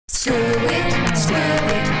Screw it,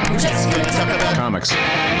 we're just gonna talk about Comics.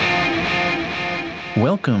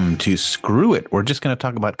 Welcome to Screw It. We're just going to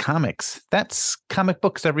talk about comics. That's comic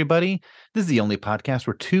books, everybody. This is the only podcast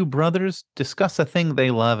where two brothers discuss a thing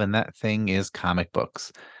they love, and that thing is comic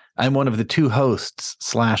books. I'm one of the two hosts,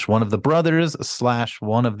 / one of the brothers, /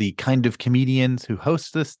 one of the kind of comedians who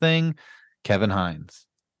hosts this thing, Kevin Hines.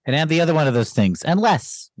 And I'm the other one of those things,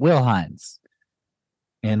 unless Will Hines.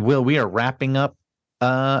 And Will, we are wrapping up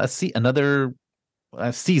another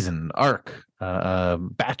season, arc,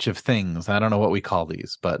 batch of things. I don't know what we call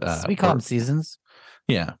these, but We call them seasons.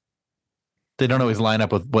 Yeah. They don't always line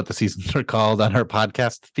up with what the seasons are called on our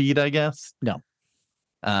podcast feed, I guess. No.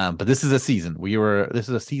 But this is a season. This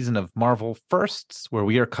is a season of Marvel Firsts, where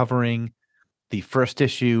we are covering the first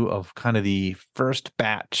issue of kind of the first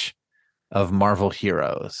batch of Marvel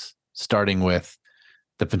heroes, starting with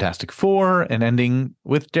the Fantastic Four and ending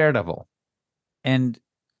with Daredevil. And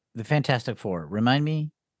the Fantastic Four, remind me?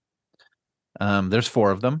 There's 4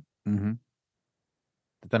 of them. Mm-hmm.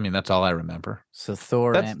 I mean, that's all I remember. So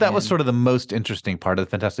Thor, That was sort of the most interesting part of the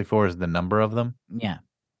Fantastic Four, is the number of them. Yeah.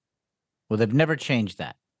 Well, they've never changed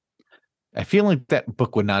that. I feel like that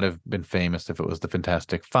book would not have been famous if it was the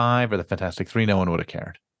Fantastic Five or the Fantastic Three. No one would have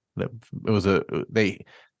cared. It was they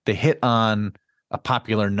hit on a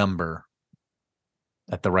popular number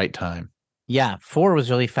at the right time. Yeah, 4 was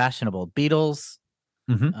really fashionable. Beatles,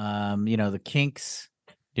 Mm-hmm. the Kinks.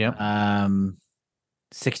 Yeah.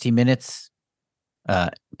 60 Minutes.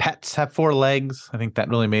 Pets have 4 legs. I think that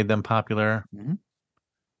really made them popular. Mm-hmm.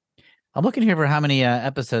 I'm looking here for how many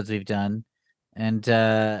episodes we've done, and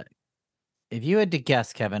if you had to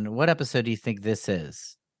guess, Kevin, what episode do you think this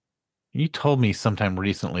is? You told me sometime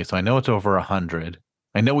recently, so I know it's over 100.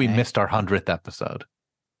 I know we missed our 100th episode.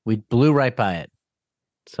 We blew right by it.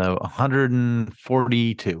 So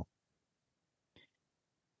 142.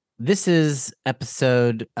 This is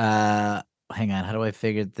episode, hang on, how do I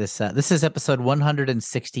figure this out? This is episode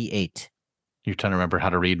 168. You're trying to remember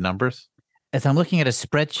how to read numbers? As I'm looking at a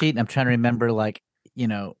spreadsheet, and I'm trying to remember,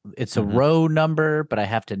 it's a row number, but I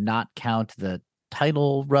have to not count the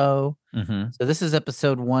title row. Mm-hmm. So this is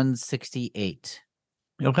episode 168.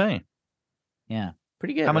 Okay. Yeah,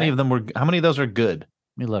 pretty good. How many of those are good?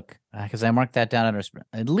 Let me look, because I marked that down on our spread.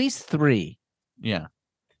 At least 3. Yeah.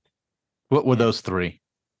 What were those 3?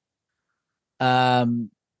 When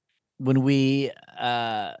we,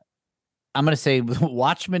 I'm going to say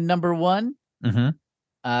Watchmen number 1.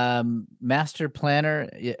 Mm-hmm. Master Planner,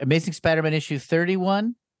 Amazing Spider-Man issue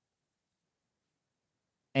 31.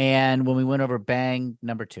 And when we went over Bang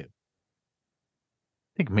number 2. I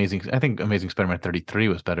think Amazing Spider-Man 33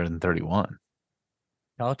 was better than 31.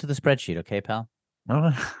 Call it to the spreadsheet, okay, pal?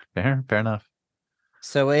 Oh, fair enough.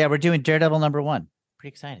 So yeah, we're doing Daredevil number 1.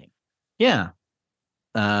 Pretty exciting. Yeah.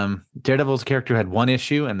 Daredevil's character had 1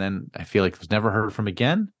 issue, and then I feel like was never heard from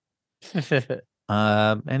again.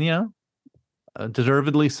 And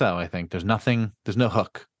deservedly so. I think there's no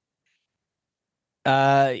hook.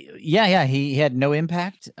 Yeah, he had no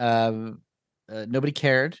impact. Nobody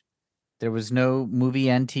cared. There was no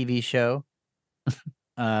movie and TV show.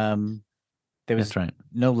 There was That's right.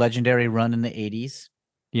 no legendary run in the 80s.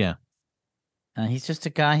 Yeah. He's just a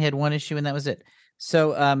guy, he had 1 issue, and that was it.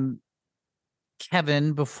 So,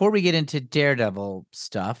 Kevin, before we get into Daredevil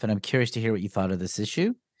stuff, and I'm curious to hear what you thought of this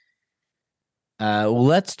issue,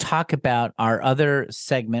 let's talk about our other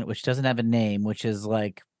segment, which doesn't have a name, which is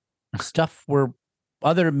like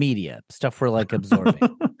other media, stuff we're like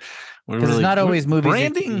absorbing. Because it's not always movies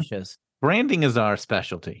and TV shows. Branding is our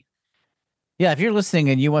specialty. Yeah, if you're listening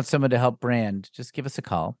and you want someone to help brand, just give us a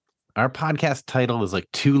call. Our podcast title is like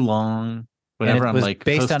too long. Whenever I'm like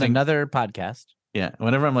based on another podcast. Yeah,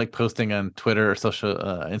 whenever I'm like posting on Twitter or social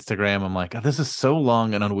Instagram, I'm like, oh, this is so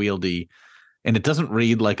long and unwieldy, and it doesn't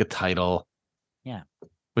read like a title. Yeah,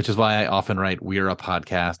 which is why I often write "We're a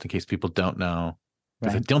podcast" in case people don't know,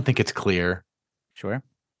 because I don't think it's clear. Sure.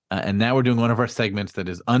 And now we're doing one of our segments that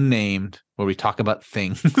is unnamed, where we talk about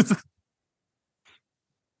things.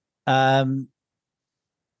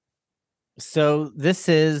 So this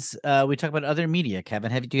is we talk about other media.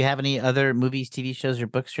 Kevin, do you have any other movies, TV shows, or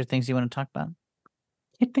books or things you want to talk about?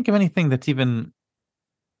 I can't think of anything that's even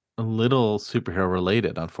a little superhero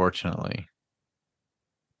related, unfortunately.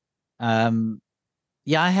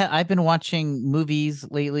 Yeah, I've been watching movies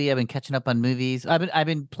lately. I've been catching up on movies. I've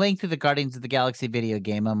been playing through the Guardians of the Galaxy video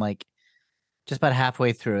game. I'm like just about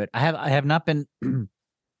halfway through it. I have not been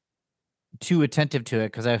too attentive to it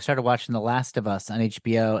because I started watching The Last of Us on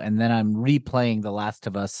HBO, and then I'm replaying The Last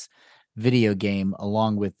of Us video game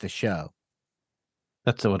along with the show.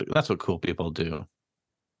 That's what cool people do.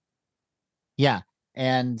 Yeah.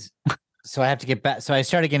 And so I have to get back. So I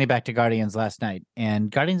started getting back to Guardians last night, and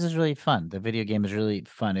Guardians is really fun. The video game is really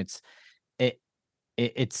fun. It,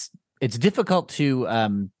 it's difficult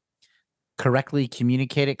to correctly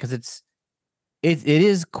communicate it because it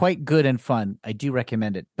is quite good and fun. I do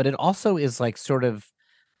recommend it, but it also is like sort of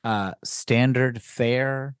standard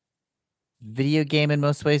fare video game in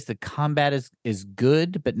most ways. The combat is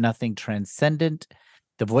good, but nothing transcendent.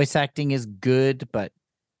 The voice acting is good, but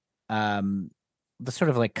the sort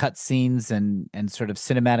of like cut scenes and sort of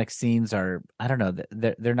cinematic scenes are, I don't know,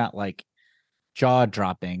 they're not like jaw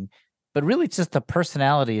dropping, but really it's just the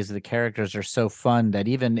personalities of the characters are so fun that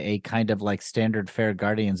even a kind of like standard fare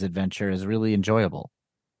Guardians adventure is really enjoyable.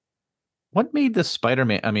 What made the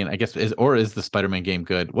Spider-Man? I mean, I guess is the Spider-Man game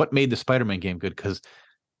good? What made the Spider-Man game good? Because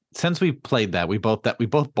since we played that, we both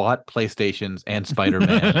bought PlayStations and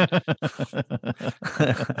Spider-Man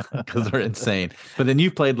because they're insane. But then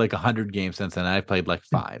you've played like 100 games since then. I've played like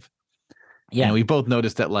 5. Yeah. And we both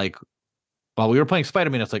noticed that like while we were playing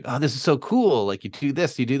Spider-Man, it's like, oh, this is so cool. Like you do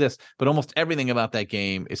this. But almost everything about that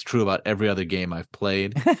game is true about every other game I've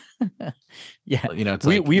played. Yeah. It's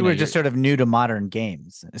we like, we were just sort of new to modern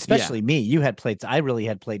games, especially Yeah. me. You had played, I really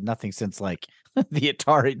had played nothing since like the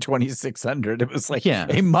Atari 2600. It was like Yeah.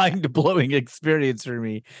 a mind-blowing experience for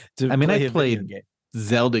me to I mean, play I a video played game.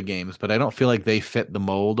 Zelda games, but I don't feel like they fit the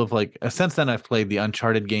mold of like since then I've played the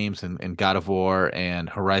Uncharted games and God of War and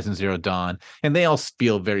Horizon Zero Dawn, and they all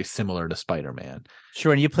feel very similar to Spider-Man.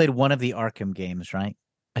 Sure, and you played one of the Arkham games, right?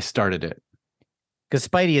 I started it. Because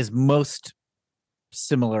Spidey is most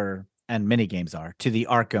similar, and many games are, to the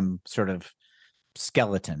Arkham sort of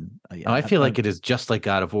skeleton. I feel like it is just like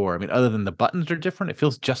God of War. I mean, other than the buttons are different, it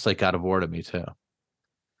feels just like God of War to me too.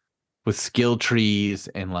 With skill trees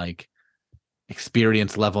and like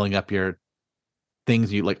experience leveling up your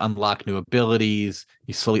things, you like unlock new abilities,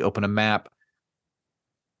 you slowly open a map.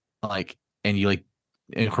 Like, and you like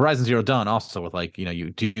in Horizon Zero Dawn also with like, you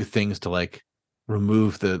do things to like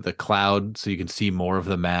remove the cloud so you can see more of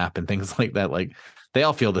the map and things like that. Like they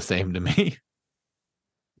all feel the same to me.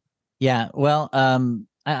 Yeah, well,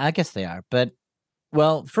 I guess they are. But,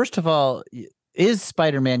 well, first of all, is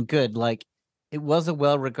Spider-Man good? Like, it was a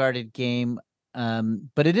well-regarded game,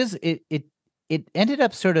 but it ended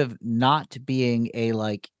up sort of not being a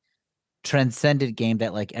like transcended game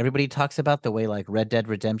that like everybody talks about, the way like Red Dead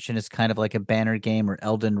Redemption is kind of like a banner game, or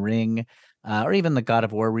Elden Ring, or even the God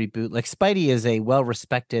of War reboot. Like Spidey is a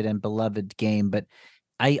well-respected and beloved game, but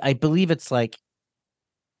I believe it's like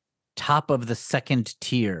top of the second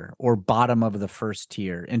tier or bottom of the first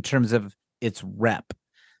tier in terms of its rep.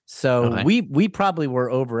 So Okay. we probably were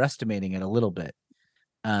overestimating it a little bit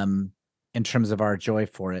in terms of our joy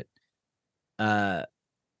for it. But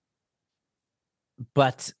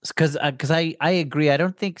because I agree, I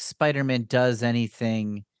don't think Spider-Man does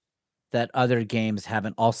anything that other games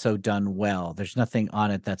haven't also done well. There's nothing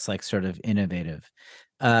on it that's like sort of innovative.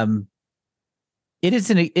 It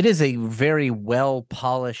is a very well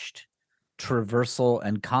polished traversal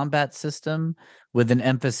and combat system with an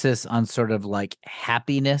emphasis on sort of like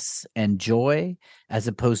happiness and joy as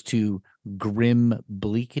opposed to grim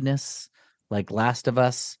bleakness like Last of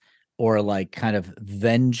Us, or like kind of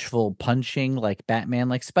vengeful punching like Batman.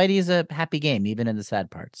 Like Spidey is a happy game even in the sad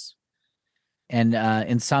parts. And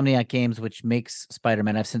Insomniac Games, which makes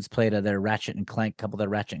Spider-Man, I've since played their Ratchet and Clank, couple of their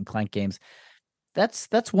Ratchet and Clank games.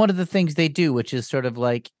 That's one of the things they do, which is sort of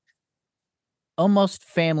like almost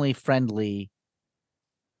family friendly,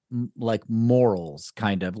 like morals,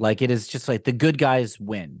 kind of like it is just like the good guys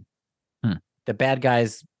win, the bad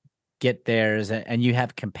guys get theirs, and you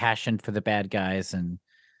have compassion for the bad guys. And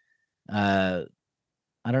I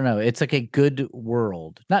don't know, it's like a good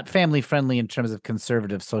world, not family friendly in terms of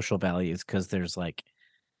conservative social values, because there's like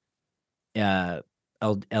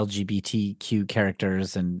LGBTQ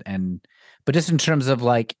characters and but just in terms of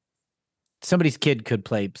like somebody's kid could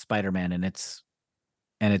play Spider-Man and it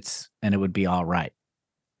would be all right.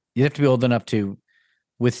 You have to be old enough to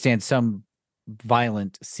withstand some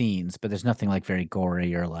violent scenes, but there's nothing like very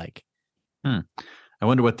gory or like. I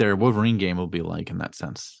wonder what their Wolverine game will be like in that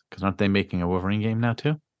sense, because aren't they making a Wolverine game now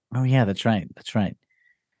too? Oh yeah, that's right.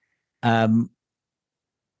 When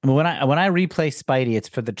I replay Spidey, it's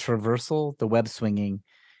for the traversal, the web swinging,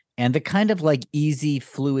 and the kind of like easy,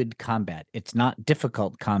 fluid combat. It's not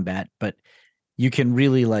difficult combat, but you can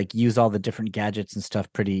really like use all the different gadgets and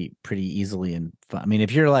stuff pretty easily and fun. I mean,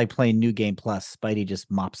 if you're like playing New Game Plus, Spidey just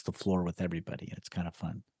mops the floor with everybody, and it's kind of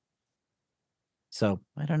fun. So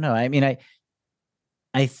I don't know. I mean,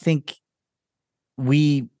 I think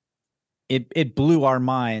it blew our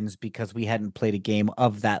minds because we hadn't played a game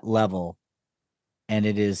of that level, and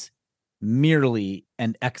it is merely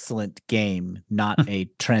an excellent game, not a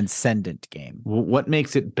transcendent game. What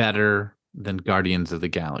makes it better than Guardians of the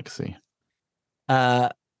Galaxy?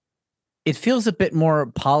 It feels a bit more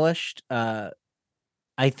polished.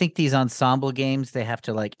 I think these ensemble games, they have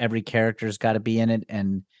to like every character's got to be in it,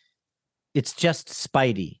 and it's just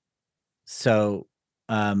Spidey. So,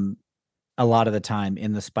 a lot of the time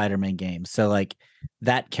in the Spider-Man games, so like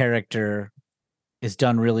that character is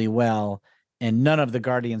done really well, and none of the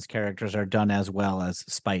Guardians characters are done as well as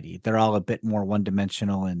Spidey. They're all a bit more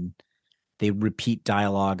one-dimensional, and they repeat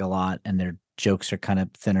dialogue a lot, and their jokes are kind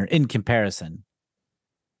of thinner in comparison.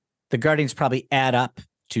 The Guardians probably add up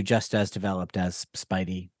to just as developed as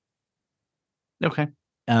Spidey. Okay.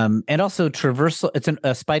 And also traversal.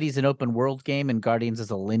 Spidey's an open world game, and Guardians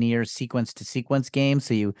is a linear sequence to sequence game.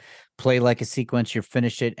 So you play like a sequence, you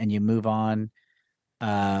finish it, and you move on.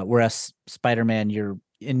 Whereas Spider-Man, you're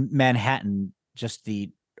in Manhattan. Just the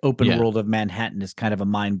open world of Manhattan is kind of a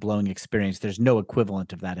mind blowing experience. There's no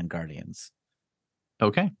equivalent of that in Guardians.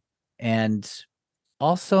 Okay. And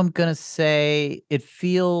also, I'm gonna say it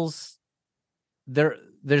feels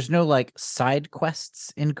there's no like side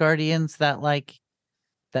quests in Guardians that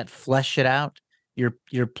flesh it out.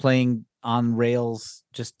 You're playing on rails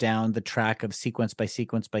just down the track of sequence by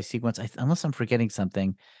sequence by sequence. Unless I'm forgetting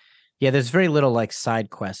something. Yeah, there's very little like side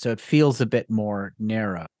quests, so it feels a bit more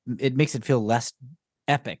narrow. It makes it feel less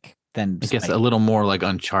epic than I guess Spidey. a little more like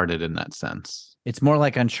Uncharted in that sense. It's more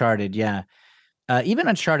like Uncharted, yeah. Even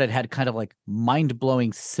Uncharted had kind of like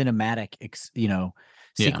mind-blowing cinematic,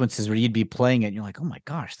 sequences where you'd be playing it and you're like, oh my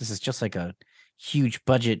gosh, this is just like a huge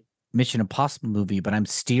budget Mission Impossible movie, but I'm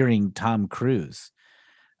steering Tom Cruise.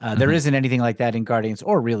 There isn't anything like that in Guardians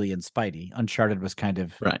or really in Spidey. Uncharted was kind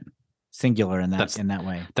of singular in that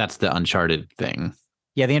way. That's the Uncharted thing.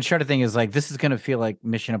 Yeah, the Uncharted thing is like, this is going to feel like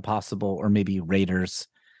Mission Impossible or maybe Raiders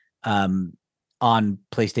on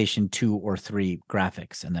PlayStation 2 or 3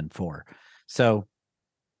 graphics and then 4. So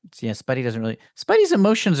yeah, Spidey's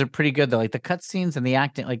emotions are pretty good though. Like the cutscenes and the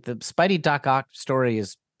acting, like the Spidey Doc Ock story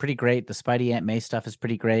is pretty great. The Spidey Aunt May stuff is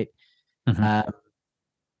pretty great. That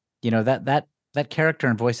character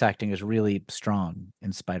and voice acting is really strong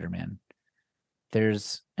in Spider-Man.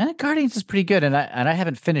 Guardians is pretty good, and I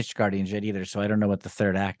haven't finished Guardians yet either, so I don't know what the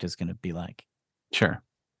third act is going to be like. Sure,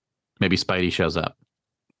 maybe Spidey shows up.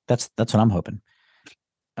 That's what I'm hoping.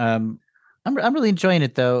 I'm really enjoying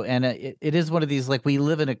it though, and it is one of these, like, we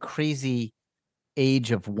live in a crazy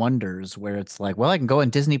age of wonders where it's like, well, I can go on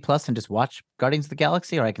Disney Plus and just watch Guardians of the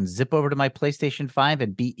Galaxy, or I can zip over to my PlayStation 5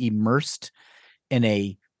 and be immersed in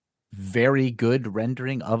a very good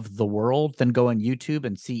rendering of the world, then go on YouTube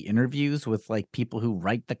and see interviews with like people who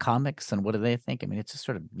write the comics and what do they think. I mean, it's just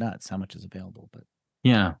sort of nuts how much is available. But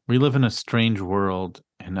yeah, we live in a strange world,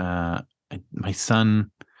 and my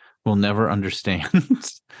son will never understand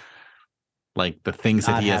like the things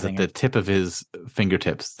that he has at the tip of his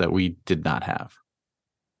fingertips that we did not have.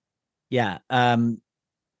 Yeah.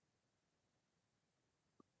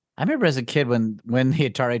 I remember as a kid when the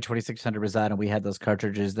Atari 2600 was out and we had those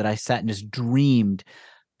cartridges, that I sat and just dreamed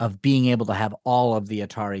of being able to have all of the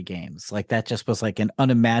Atari games. Like that just was like an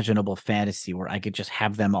unimaginable fantasy where I could just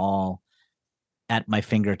have them all at my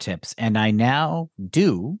fingertips. And I now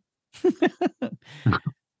do.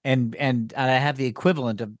 and I have the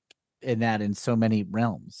equivalent of in so many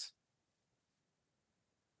realms.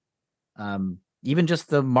 Even just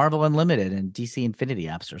the Marvel Unlimited and DC Infinity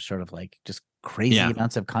apps are sort of like just crazy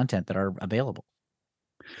amounts of content that are available.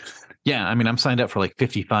 Yeah, I mean, I'm signed up for like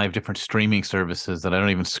 55 different streaming services that I don't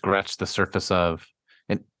even scratch the surface of,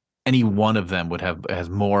 and any one of them has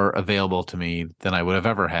more available to me than I would have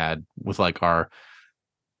ever had with like our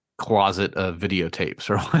closet of videotapes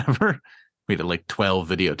or whatever. We had like 12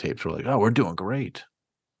 videotapes. We're like, oh, we're doing great.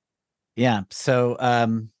 Yeah. So,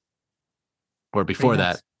 or before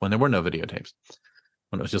that, when there were no videotapes,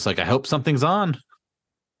 when it was just like, I hope something's on.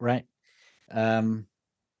 Right.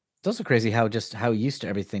 It's also crazy how used to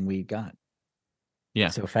everything we got. Yeah.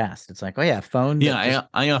 So fast. It's like, oh yeah, phone. Yeah.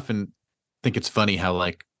 I often think it's funny how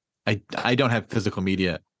like I don't have physical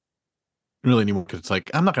media really anymore, because it's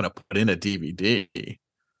like, I'm not going to put in a DVD.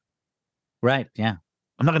 Right. Yeah.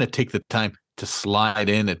 I'm not going to take the time to slide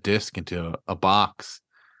in a disc into a box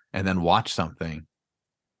and then watch something.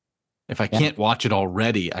 If I can't watch it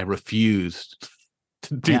already, I refuse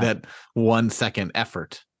to do that 1 second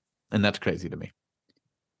effort. And that's crazy to me.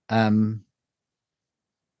 I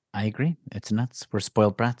agree. It's nuts. We're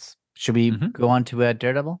spoiled brats. Should we go on to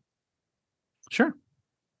Daredevil? Sure.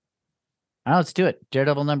 All right, let's do it.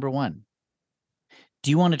 Daredevil #1.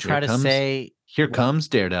 Do you want to try to say... Here comes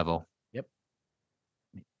Daredevil. Yep.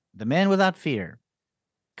 The man without fear.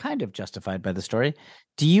 kind of justified by the story.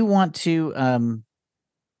 Do you want to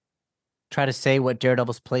try to say what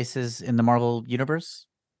Daredevil's place is in the Marvel universe?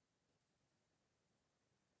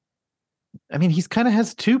 I mean, he's kind of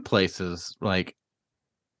has two places. Like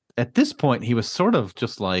at this point, he was sort of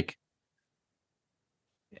just like,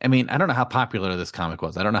 I mean, I don't know how popular this comic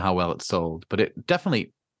was. I don't know how well it sold, but it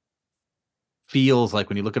definitely feels like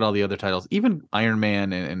when you look at all the other titles, even Iron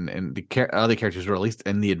Man and the other characters were at least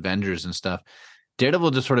in the Avengers and stuff.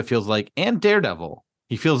 Daredevil just sort of feels like, and Daredevil,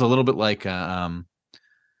 he feels a little bit like the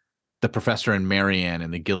Professor and Marianne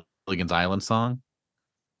in the Gilligan's Island song.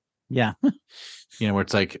 Yeah. Where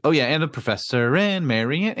it's like, oh yeah, and the Professor and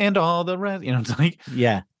Marianne and all the rest. It's like,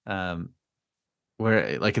 yeah.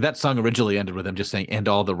 Where like that song originally ended with them just saying and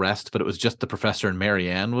all the rest, but it was just the Professor and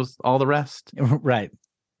Marianne was all the rest. Right.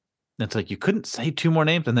 It's like you couldn't say two more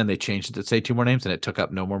names, and then they changed it to say two more names, and it took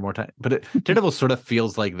up no more time. But Daredevil sort of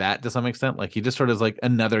feels like that to some extent. Like he just sort of is like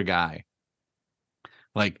another guy.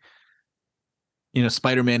 Like,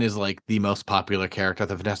 Spider-Man is like the most popular character.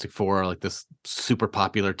 The Fantastic Four are like this super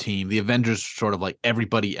popular team. The Avengers sort of like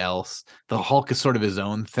everybody else. The Hulk is sort of his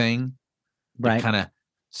own thing, right? Kind of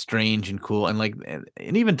strange and cool, and like,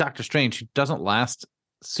 and even Doctor Strange doesn't last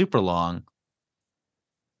super long.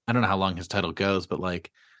 I don't know how long his title goes, but like.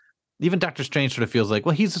 Even Doctor Strange sort of feels like,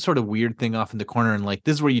 well, he's a sort of weird thing off in the corner, and like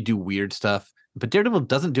this is where you do weird stuff. But Daredevil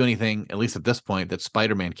doesn't do anything, at least at this point, that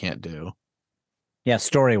Spider-Man can't do. Yeah,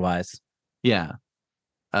 story-wise. Yeah.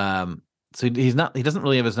 So he doesn't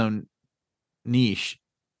really have his own niche.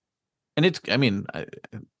 And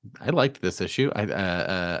I liked this issue.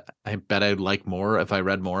 I bet I'd like more if I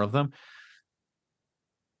read more of them.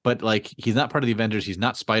 But like, he's not part of the Avengers. He's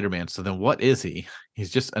not Spider-Man. So then what is he? He's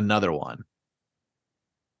just another one.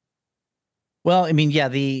 Well, I mean, yeah,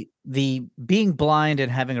 the being blind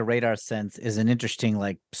and having a radar sense is an interesting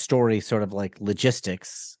like story, sort of like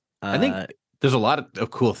logistics. I think there's a lot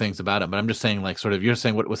of cool things about him, but I'm just saying, like, sort of, you're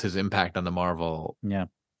saying what was his impact on the Marvel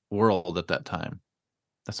world at that time.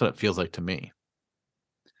 That's what it feels like to me.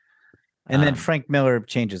 And then Frank Miller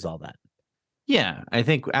changes all that. Yeah, I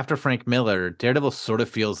think after Frank Miller, Daredevil sort of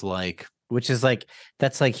feels like, which is like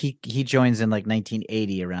that's like he joins in like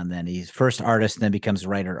 1980 around then. He's first artist and then becomes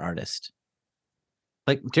writer artist.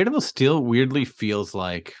 Like Daredevil still weirdly feels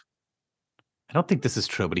like, I don't think this is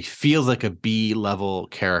true, but he feels like a B-level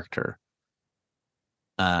character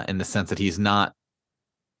in the sense that he's not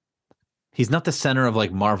the center of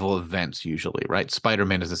like Marvel events usually, right?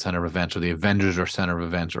 Spider-Man is the center of events, or the Avengers are center of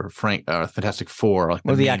events, or Fantastic Four, like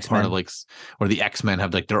or the X-Men. Part of like, or the X-Men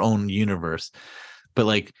have like their own universe. But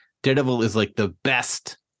like Daredevil is like the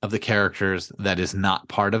best of the characters that is not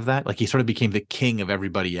part of that. Like he sort of became the king of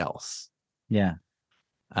everybody else. Yeah.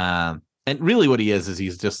 And really what he is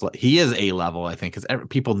he's just like, he is A-level, I think, because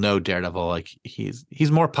people know Daredevil. Like he's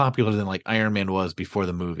more popular than like Iron Man was before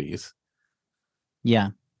the movies.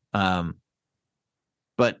 Yeah.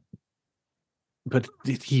 But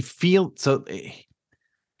he feels so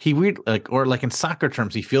he weird, like, or like in soccer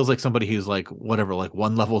terms, he feels like somebody who's like whatever, like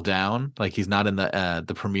one level down, like he's not in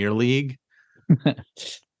the Premier League,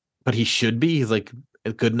 but he should be. He's like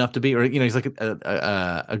good enough to be, or he's like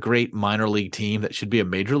a great minor league team that should be a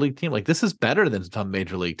major league team. Like this is better than some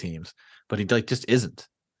major league teams, but he like just isn't.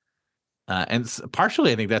 And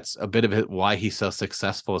partially, I think that's a bit of it why he's so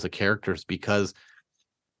successful as a character, is because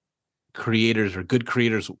creators or good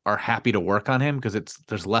creators are happy to work on him because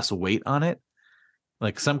there's less weight on it.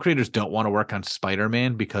 Like some creators don't want to work on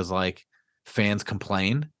Spider-Man because like fans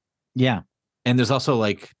complain. Yeah. And there's also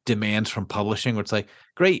like demands from publishing where it's like,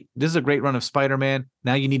 great, this is a great run of Spider-Man.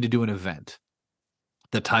 Now you need to do an event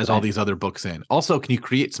that ties all these other books in. Also, can you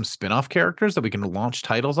create some spin-off characters that we can launch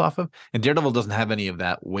titles off of? And Daredevil doesn't have any of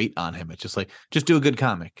that weight on him. It's just like, just do a good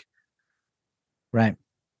comic. Right.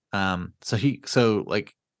 So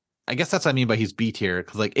like, I guess that's what I mean by he's B tier,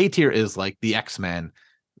 because like A tier is like the X-Men,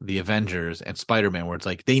 the Avengers, and Spider-Man, where it's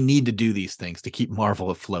like they need to do these things to keep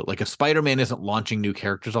Marvel afloat. Like if Spider-Man isn't launching new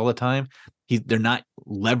characters all the time, they're not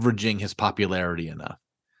leveraging his popularity enough.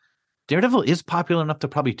 Daredevil is popular enough to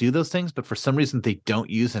probably do those things, but for some reason they don't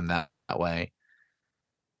use him that way.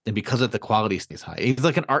 And because of the quality stays high, he's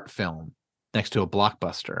like an art film next to a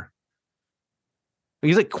blockbuster.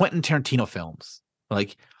 He's like Quentin Tarantino films.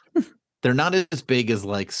 Like they're not as big as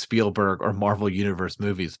like Spielberg or Marvel Universe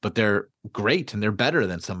movies, but they're great and they're better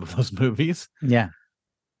than some of those movies. Yeah.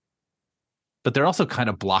 But they're also kind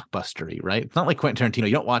of blockbustery, right? It's not like Quentin Tarantino.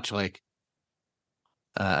 You don't watch like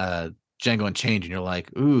Django Unchained and you're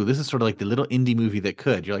like, ooh, this is sort of like the little indie movie that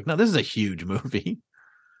could. You're like, no, this is a huge movie.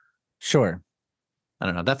 Sure. I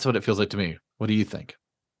don't know. That's what it feels like to me. What do you think?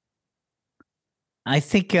 I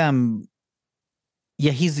think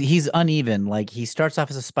Yeah, he's uneven. Like he starts off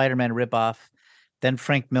as a Spider-Man ripoff, then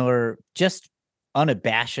Frank Miller just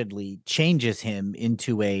unabashedly changes him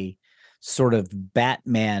into a sort of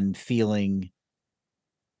Batman feeling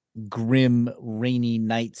grim rainy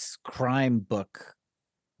nights crime book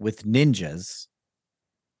with ninjas,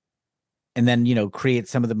 and then creates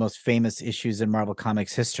some of the most famous issues in Marvel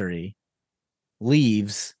Comics history,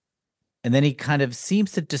 leaves, and then he kind of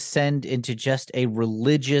seems to descend into just a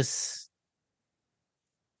religious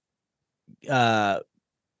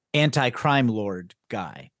anti-crime lord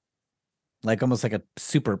guy, like almost like a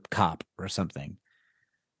super cop or something,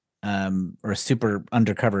 or a super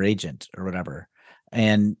undercover agent or whatever.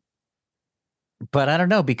 But I don't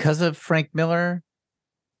know, because of Frank Miller,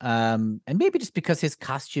 and maybe just because his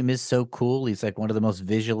costume is so cool, he's like one of the most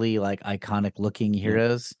visually like iconic looking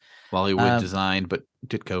heroes. Wally Wood designed, but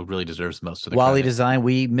Ditko really deserves most of the Wally credit. design,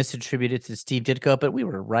 we misattributed to Steve Ditko, but we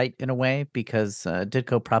were right in a way, because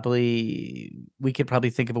Ditko we could probably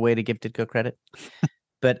think of a way to give Ditko credit.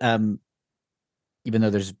 But even though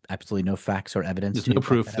there's absolutely no facts or evidence, there's no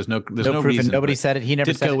proof. There's no proof, reason, and nobody said it. He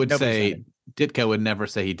never said it. Ditko would never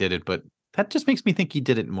say he did it, but that just makes me think he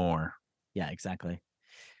did it more. Yeah, exactly.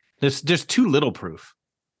 There's too little proof.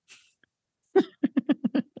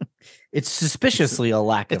 It's suspiciously a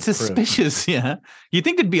lack of proof. It's suspicious, yeah. You'd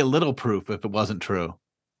think there'd be a little proof if it wasn't true.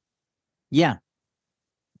 Yeah.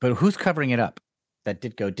 But who's covering it up? That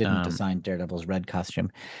Ditko didn't design Daredevil's red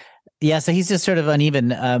costume. Yeah, so he's just sort of uneven.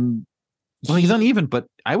 Well, he's uneven, but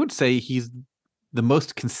I would say he's the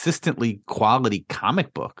most consistently quality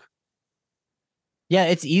comic book. Yeah,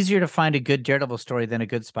 it's easier to find a good Daredevil story than a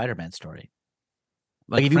good Spider-Man story.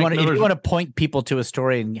 Like if you want to point people to a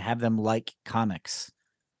story and have them like comics,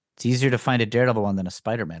 it's easier to find a Daredevil one than a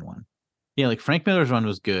Spider-Man one. Yeah, like Frank Miller's run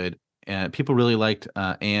was good. People really liked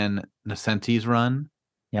Ann Nesenti's run.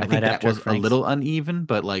 Yeah, I think that was a little uneven,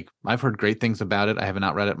 but like I've heard great things about it. I have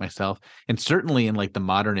not read it myself. And certainly in like the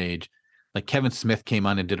modern age, like Kevin Smith came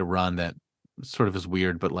on and did a run that sort of is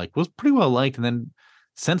weird, but like was pretty well liked. And then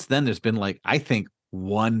since then, there's been like, I think,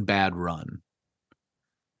 one bad run.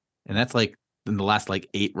 And that's like in the last like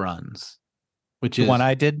 8 runs, which is the one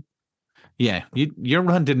I did. Yeah, your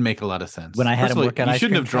run didn't make a lot of sense. When I had him work on, you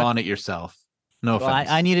shouldn't have drawn it yourself. No offense.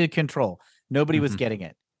 I needed control. Nobody was getting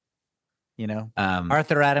it.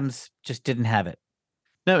 Arthur Adams just didn't have it.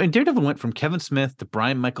 No, and Daredevil went from Kevin Smith to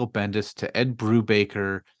Brian Michael Bendis to Ed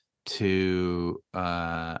Brubaker to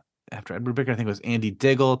after Ed Brubaker, I think it was Andy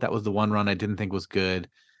Diggle. That was the one run I didn't think was good.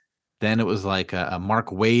 Then it was like a Mark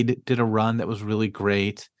Waid did a run that was really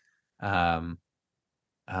great. Somebody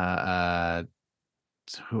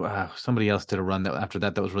else did a run that after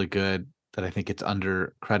that was really good, that I think it's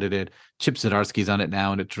under credited. Chip Zdarsky's on it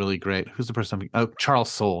now, and it's really great. Who's the person? Oh, Charles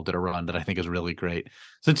Soule did a run that I think is really great.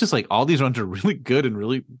 So it's just like all these runs are really good and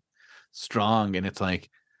really strong, and it's like,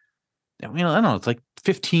 I don't know, it's like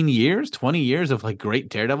 15 years, 20 years of like great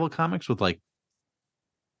Daredevil comics with like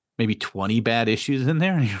maybe 20 bad issues in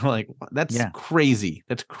there, and you're like, that's crazy.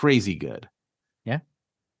 That's crazy good. Yeah.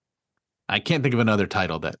 I can't think of another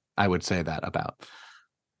title that I would say that about.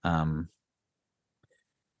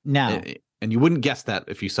 Now, and you wouldn't guess that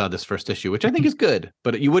if you saw this first issue, which I think is good,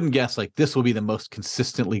 but you wouldn't guess like this will be the most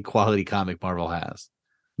consistently quality comic Marvel has.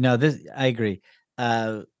 No, I agree.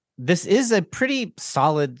 This is a pretty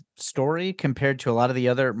solid story compared to a lot of the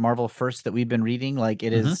other Marvel firsts that we've been reading. Like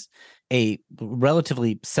it is a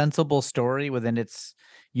relatively sensible story within its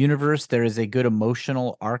universe. There is a good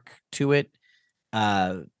emotional arc to it.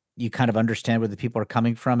 You kind of understand where the people are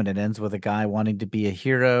coming from, and it ends with a guy wanting to be a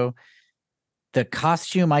hero. The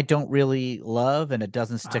costume I don't really love, and it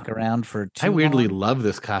doesn't stick around for too long. I weirdly love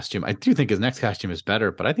this costume. I do think his next costume is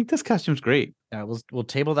better, but I think this costume's great. We'll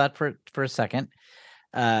table that for a second.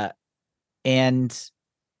 And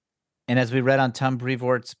as we read on Tom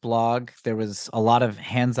Brevoort's blog, there was a lot of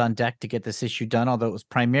hands on deck to get this issue done, although it was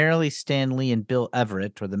primarily Stan Lee and Bill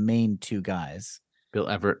Everett were the main two guys. Bill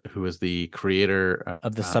Everett, who is the creator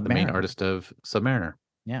of the main artist of Submariner.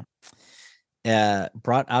 Yeah.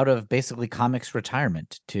 Brought out of basically comics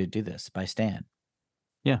retirement to do this by Stan.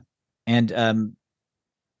 Yeah. And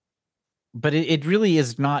but it really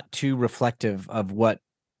is not too reflective of what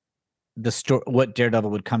what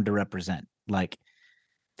Daredevil would come to represent. Like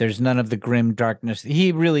there's none of the grim darkness.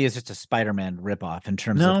 He really is just a Spider-Man ripoff in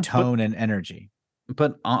terms of tone and energy.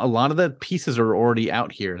 But a lot of the pieces are already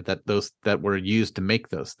out here that were used to make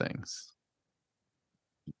those things.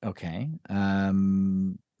 Okay.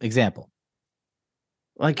 Example.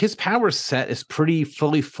 Like his power set is pretty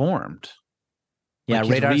fully formed. Yeah,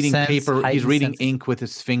 like radar reading sense, paper. He's reading sense. ink with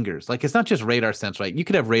his fingers. Like it's not just radar sense, right? You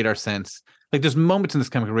could have radar sense. Like there's moments in this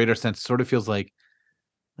comic where radar sense sort of feels like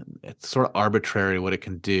it's sort of arbitrary what it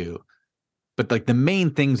can do. But like the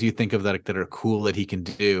main things you think of that are cool that he can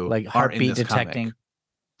do, Like are in heartbeat this detecting,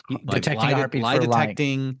 comic. Like detecting a heartbeat lie for lying.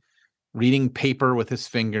 detecting, reading paper with his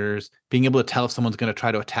fingers, being able to tell if someone's going to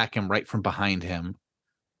try to attack him right from behind him.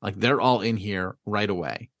 Like they're all in here right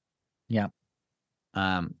away. Yeah.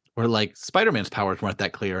 Where like Spider-Man's powers weren't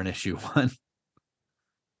that clear in issue 1.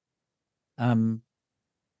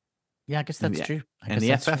 Yeah, I guess that's true. And the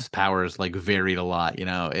FF's powers like varied a lot, you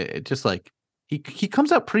know. It just like he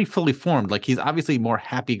comes out pretty fully formed. Like he's obviously more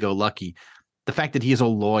happy-go-lucky. The fact that he is a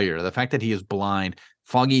lawyer, the fact that he is blind,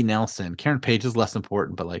 Foggy Nelson, Karen Page is less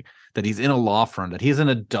important, but like that he's in a law firm, that he's an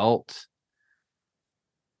adult,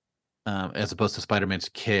 as opposed to Spider-Man's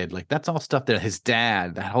kid. Like that's all stuff that his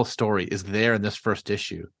dad, that whole story is there in this first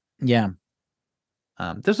issue. Yeah.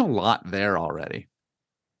 There's a lot there already.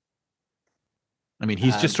 I mean,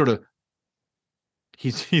 he's just sort of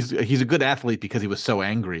he's a good athlete because he was so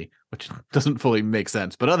angry, which doesn't fully make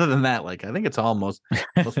sense. But other than that, like I think it's almost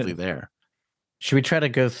mostly there. Should we try to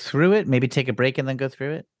go through it? Maybe take a break and then go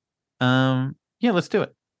through it? Yeah, let's do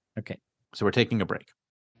it. Okay. So we're taking a break.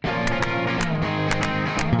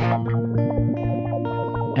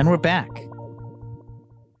 And we're back.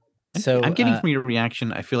 So I'm getting from your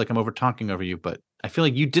reaction, I feel like I'm over talking over you, but I feel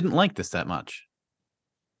like you didn't like this that much.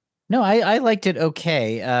 No, I liked it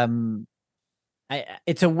okay.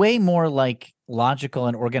 It's a way more like logical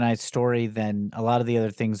and organized story than a lot of the other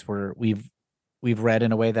things we've read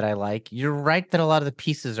in a way that I like. You're right that a lot of the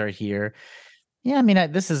pieces are here. Yeah, I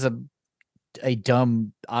mean, this is a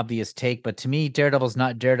dumb, obvious take, but to me, Daredevil's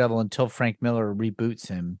not Daredevil until Frank Miller reboots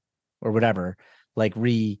him or whatever, like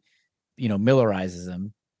Millerizes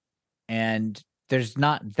him. And there's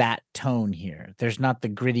not that tone here. There's not the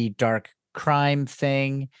gritty, dark crime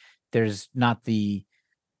thing. There's not the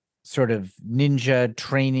sort of ninja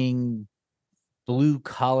training, blue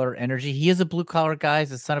collar energy. He is a blue collar guy. He's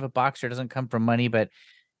the son of a boxer. Doesn't come from money, but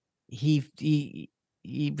he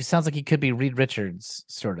sounds like he could be Reed Richards,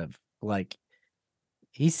 sort of like.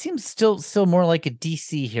 He seems still more like a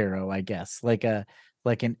DC hero, I guess, like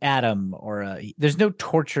an Atom or there's no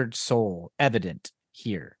tortured soul evident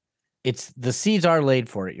here. It's the seeds are laid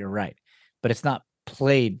for it. You're right, but it's not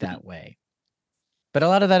played that way. But a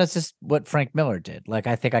lot of that is just what Frank Miller did. Like,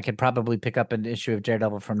 I think I could probably pick up an issue of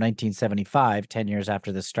Daredevil from 1975, 10 years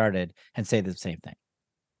after this started, and say the same thing.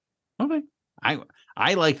 Okay.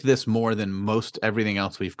 I like this more than most everything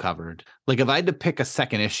else we've covered. Like, if I had to pick a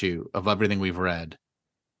second issue of everything we've read,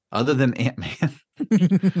 other than Ant-Man,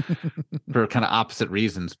 for kind of opposite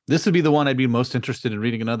reasons, this would be the one I'd be most interested in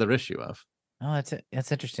reading another issue of. Oh,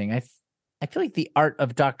 that's interesting. I feel like the art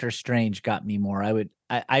of Doctor Strange got me more.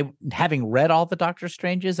 I having read all the Doctor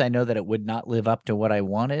Stranges, I know that it would not live up to what I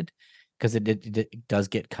wanted because it does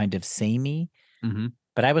get kind of samey. Mm-hmm.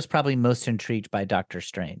 But I was probably most intrigued by Doctor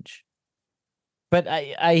Strange. But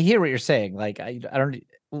I hear what you're saying. Like I don't.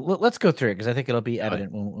 Let's go through it because I think it'll be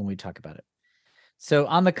evident when we talk about it. So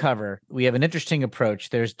on the cover, we have an interesting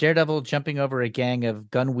approach. There's Daredevil jumping over a gang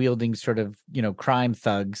of gun-wielding sort of, crime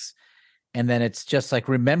thugs. And then it's just like,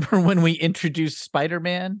 remember when we introduced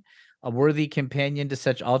Spider-Man, a worthy companion to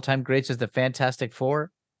such all-time greats as the Fantastic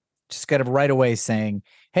Four? Just kind of right away saying,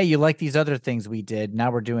 hey, you like these other things we did.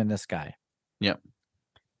 Now we're doing this guy. Yep.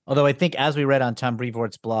 Although I think as we read on Tom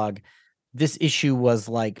Brevoort's blog, this issue was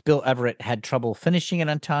like Bill Everett had trouble finishing it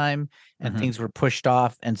on time and things were pushed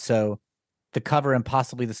off. And so the cover and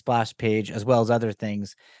possibly the splash page, as well as other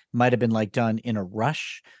things, might have been like done in a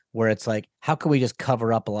rush where it's like, how can we just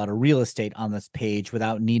cover up a lot of real estate on this page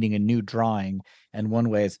without needing a new drawing? And one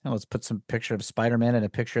way is, let's put some picture of Spider-Man and a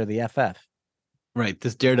picture of the FF. Right.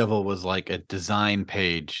 This Daredevil was like a design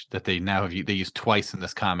page that they now have they used twice in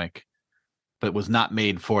this comic, but was not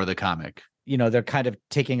made for the comic. They're kind of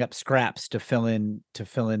taking up scraps to fill in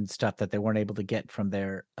stuff that they weren't able to get from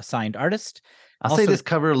their assigned artist. I'll say this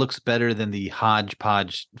cover looks better than the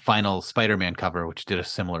Hodgepodge final Spider-Man cover, which did a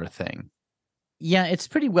similar thing. Yeah, it's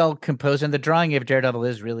pretty well composed, and the drawing of Daredevil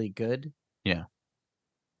is really good. Yeah.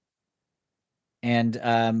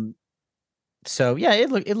 And so yeah, it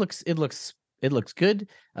looks good.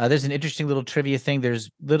 There's an interesting little trivia thing. There's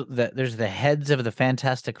the heads of the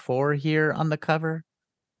Fantastic Four here on the cover,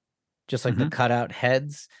 just like the cutout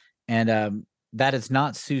heads, and that is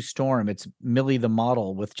not Sue Storm. It's Millie the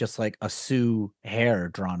model with just like a Sue hair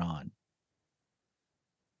drawn on.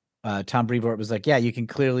 Tom Brevoort was like, yeah, you can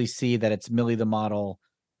clearly see that it's Millie the model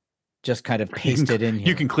just kind of pasted in here.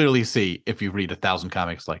 You can clearly see if you read 1,000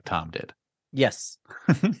 comics like Tom did. Yes.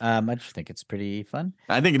 I just think it's pretty fun.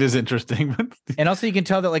 I think it is interesting. And also you can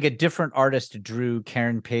tell that like a different artist drew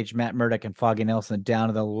Karen Page, Matt Murdock, and Foggy Nelson down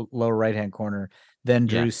in the lower right-hand corner. then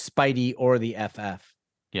Yeah. drew Spidey or the FF.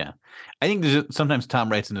 Yeah. I think sometimes Tom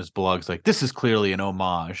writes in his blogs like, this is clearly an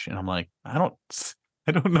homage. And I'm like, I don't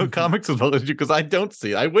know comics as well as you, because I don't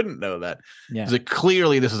see it. I wouldn't know that. Yeah. Like,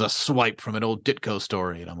 clearly this is a swipe from an old Ditko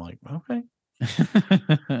story. And I'm like, okay.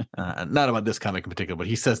 Not about this comic in particular, but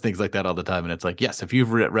he says things like that all the time. And it's like, yes, if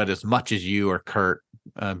you've read as much as you or Kurt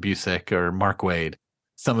Busiek or Mark Waid,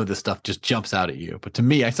 some of this stuff just jumps out at you. But to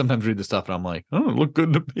me, I sometimes read the stuff and I'm like, oh, it looked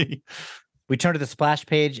good to me. We turn to the splash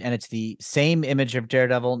page and it's the same image of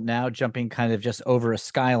Daredevil now jumping kind of just over a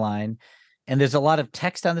skyline. And there's a lot of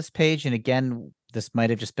text on this page. And again, this might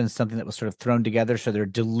have just been something that was sort of thrown together. So they're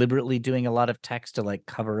deliberately doing a lot of text to like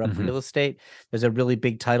cover up real estate. There's a really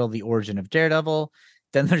big title, The Origin of Daredevil.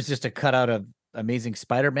 Then there's just a cutout of Amazing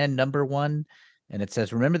Spider-Man #1. And it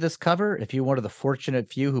says, remember this cover? If you're one of the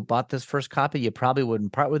fortunate few who bought this first copy, you probably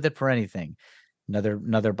wouldn't part with it for anything.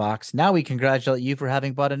 Another box. Now we congratulate you for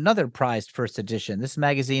having bought another prized first edition. This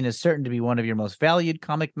magazine is certain to be one of your most valued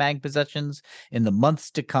comic mag possessions in the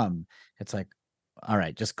months to come. It's like, all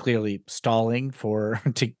right, just clearly stalling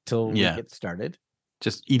till we get started.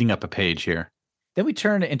 Just eating up a page here. Then we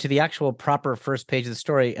turn into the actual proper first page of the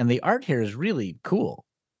story, and the art here is really cool.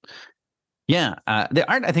 Yeah, the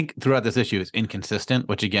art, I think, throughout this issue is inconsistent,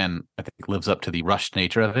 which, again, I think lives up to the rushed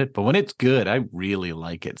nature of it. But when it's good, I really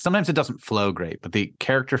like it. Sometimes it doesn't flow great, but the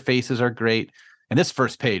character faces are great. And this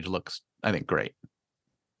first page looks, I think, great.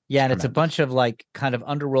 Yeah, and it's a bunch of, like, kind of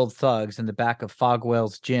underworld thugs in the back of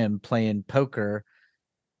Fogwell's gym playing poker.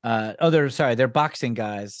 They're boxing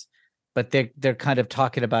guys, but they're kind of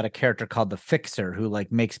talking about a character called the Fixer who,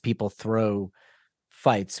 like, makes people throw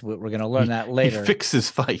fights. We're going to learn that later. He fixes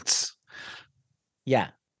fights. Yeah.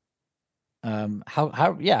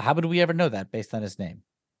 How would we ever know that based on his name?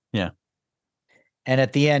 Yeah. And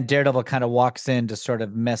at the end, Daredevil kind of walks in to sort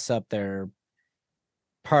of mess up their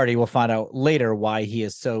party. We'll find out later why he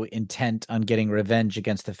is so intent on getting revenge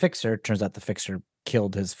against the Fixer. Turns out the Fixer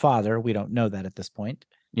killed his father. We don't know that at this point.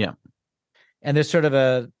 Yeah. And there's sort of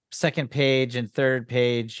a second page and third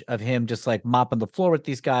page of him just like mopping the floor with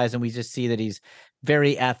these guys. And we just see that he's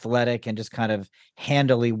very athletic and just kind of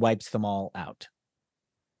handily wipes them all out.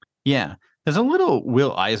 Yeah, there's a little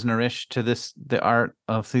Will Eisner-ish to the art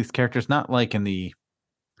of these characters, not in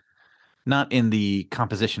the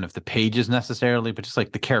composition of the pages necessarily, but just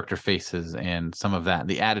like the character faces and some of that,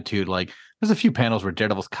 the attitude. Like there's a few panels where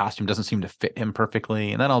Daredevil's costume doesn't seem to fit him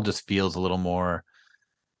perfectly, and that all just feels a little more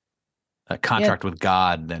a contract with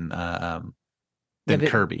God than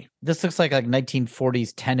Kirby. This looks like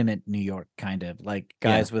 1940s tenement New York, kind of like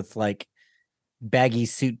guys with like baggy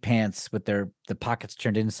suit pants with the pockets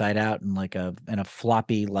turned inside out and a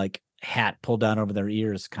floppy like hat pulled down over their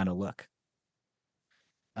ears kind of look.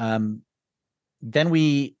 Then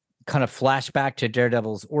we kind of flash back to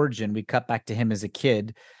Daredevil's origin. We cut back to him as a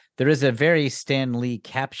kid. There is a very Stan Lee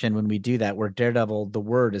caption when we do that, where Daredevil, the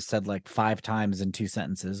word is said like 5 times in 2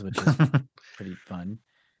 sentences, which is pretty fun.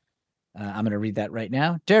 I'm going to read that right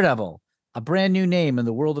now. Daredevil, a brand new name in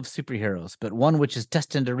the world of superheroes, but one which is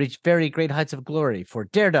destined to reach very great heights of glory. For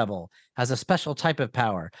Daredevil has a special type of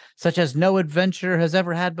power, such as no adventurer has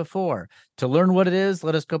ever had before. To learn what it is,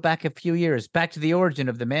 let us go back a few years, back to the origin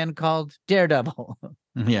of the man called Daredevil.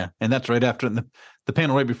 Yeah, and that's right after the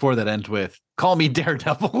panel right before that ends with, call me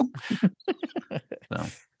Daredevil. So I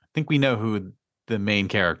think we know who the main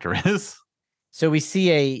character is. So we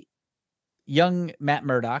see a young Matt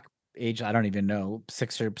Murdock, age, I don't even know,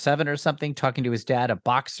 6 or 7 or something, talking to his dad, a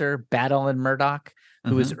boxer, Battling Murdoch,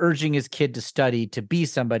 who is urging his kid to study, to be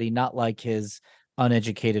somebody not like his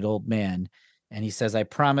uneducated old man. And he says, I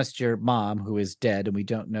promised your mom, who is dead, and we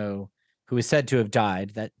don't know, who is said to have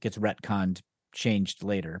died. That gets retconned, changed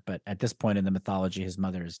later. But at this point in the mythology, his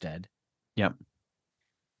mother is dead. Yep.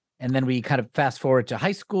 And then we kind of fast forward to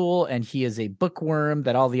high school, and he is a bookworm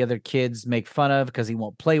that all the other kids make fun of because he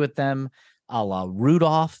won't play with them, a la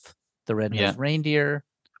Rudolph, the red-nosed reindeer.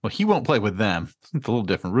 Well, he won't play with them. It's a little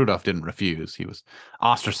different. Rudolph didn't refuse. He was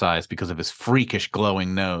ostracized because of his freakish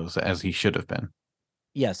glowing nose, as he should have been.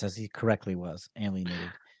 Yes, as he correctly was, alienated.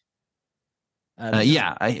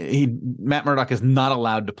 Matt Murdock is not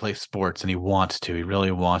allowed to play sports, and he wants to. He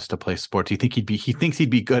really wants to play sports. He thinks he'd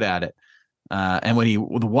be good at it. And the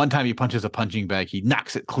one time he punches a punching bag, he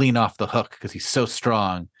knocks it clean off the hook because he's so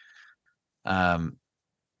strong.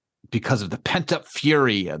 Because of the pent-up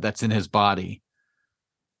fury that's in his body.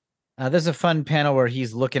 There's a fun panel where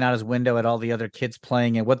he's looking out his window at all the other kids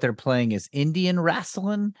playing, and what they're playing is Indian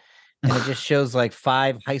wrestling. And it just shows like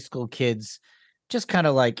 5 high school kids just kind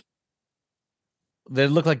of like, they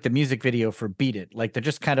look like the music video for Beat It. Like they're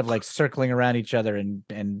just kind of like circling around each other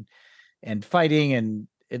and fighting. And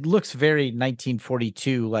it looks very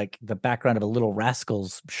 1942, like the background of a Little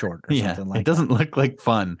Rascals short or something like it doesn't look like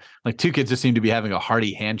fun. Like two kids just seem to be having a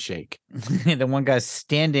hearty handshake. that. The one guy's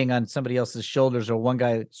standing on somebody else's shoulders, or one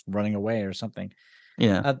guy's running away or something.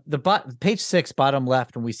 Yeah. Page 6, bottom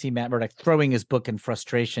left, when we see Matt Murdock throwing his book in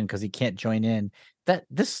frustration because he can't join in.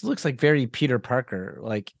 This looks like very Peter Parker.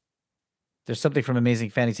 Like there's something from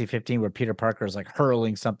Amazing Fantasy 15 where Peter Parker is like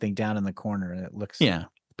hurling something down in the corner, and it looks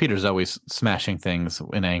Peter's always smashing things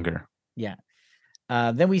in anger. Yeah.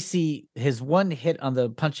 Then we see his one hit on the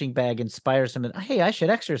punching bag inspires him. Hey, I should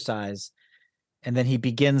exercise. And then he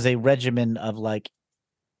begins a regimen of like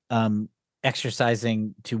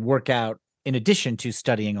exercising to work out in addition to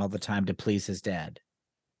studying all the time to please his dad.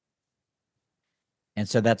 And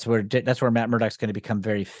so that's where Matt Murdock's going to become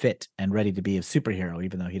very fit and ready to be a superhero,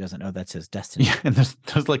 even though he doesn't know that's his destiny. Yeah, and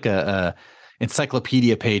there's like a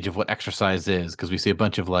encyclopedia page of what exercise is, because we see a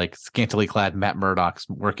bunch of like scantily clad Matt Murdocks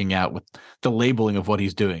working out with the labeling of what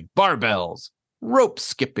he's doing: barbells, rope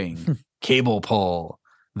skipping, cable pull,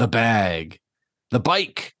 the bag, the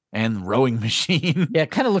bike, and rowing machine. Yeah,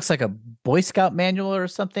 it kind of looks like a Boy Scout manual or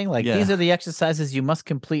something. Like these are the exercises you must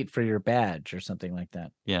complete for your badge or something like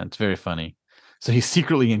that. Yeah, it's very funny. So he's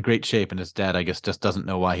secretly in great shape, and his dad, I guess, just doesn't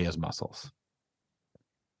know why he has muscles.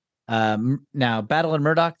 Now, Battle and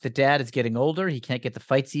Murdock, the dad is getting older. He can't get the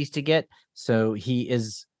fights he used to get. So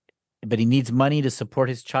but he needs money to support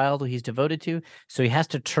his child who he's devoted to. So he has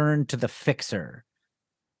to turn to the Fixer.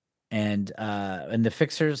 And the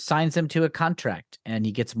Fixer signs him to a contract, and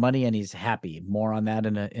he gets money, and he's happy. More on that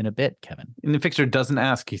in a bit, Kevin. And the Fixer doesn't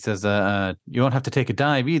ask. He says, you won't have to take a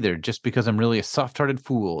dive either, just because I'm really a soft-hearted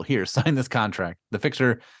fool. Here, sign this contract. The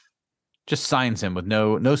Fixer just signs him with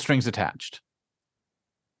no strings attached.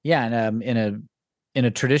 Yeah, and in a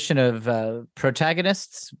tradition of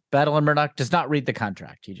protagonists, Battle and Murdock does not read the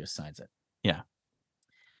contract. He just signs it. Yeah.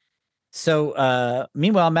 So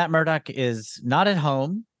meanwhile, Matt Murdock is not at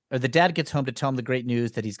home, or the dad gets home to tell him the great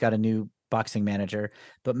news that he's got a new boxing manager.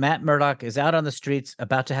 But Matt Murdock is out on the streets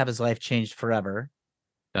about to have his life changed forever.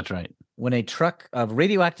 That's right. When a truck of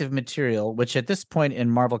radioactive material, which at this point in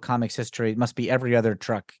Marvel Comics history must be every other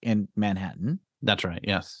truck in Manhattan. That's right,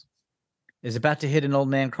 yes. Is about to hit an old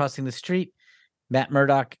man crossing the street. Matt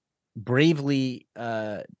Murdock bravely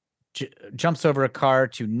jumps over a car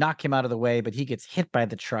to knock him out of the way, but he gets hit by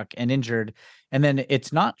the truck and injured. And then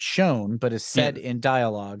it's not shown, but is said in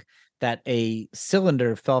dialogue that a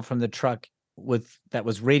cylinder fell from the truck that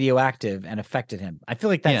was radioactive and affected him. I feel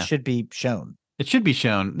like that should be shown. It should be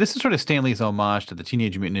shown. This is sort of Stan Lee's homage to the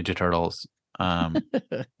Teenage Mutant Ninja Turtles,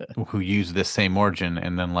 who use this same origin,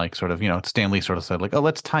 and then like sort of, Stan Lee sort of said like, oh,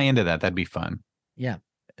 let's tie into that. That'd be fun. Yeah.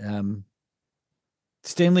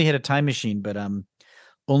 Stan Lee had a time machine, but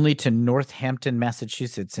only to Northampton,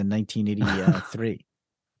 Massachusetts in 1983.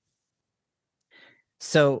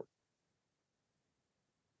 So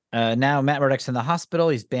now Matt Murdock's in the hospital.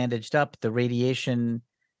 He's bandaged up. The radiation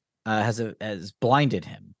has blinded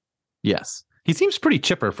him. Yes. He seems pretty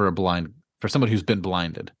chipper for someone who's been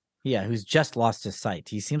blinded. Yeah, who's just lost his sight.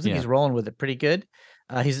 He seems like he's rolling with it pretty good.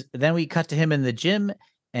 Then we cut to him in the gym,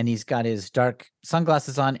 and he's got his dark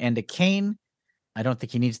sunglasses on and a cane. I don't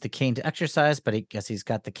think he needs the cane to exercise, but I guess he's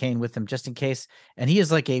got the cane with him just in case. And he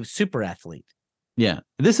is like a super athlete. Yeah.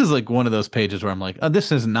 This is like one of those pages where I'm like, oh,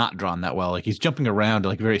 this is not drawn that well. Like he's jumping around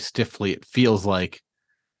like very stiffly. It feels like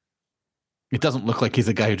it doesn't look like he's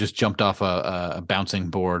a guy who just jumped off a bouncing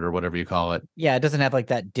board or whatever you call it. Yeah, it doesn't have like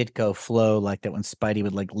that Ditko flow like that when Spidey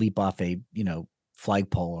would like leap off a,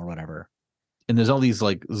 flagpole or whatever. And there's all these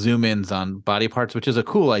like zoom ins on body parts, which is a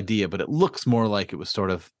cool idea, but it looks more like it was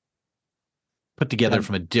sort of put together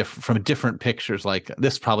from different pictures. Like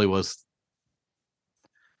this probably was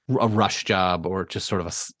a rush job or just sort of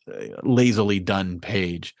a lazily done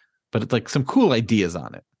page, but it's like some cool ideas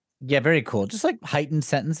on it. Yeah, very cool. Just like heightened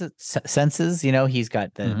senses. He's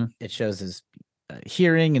got it shows his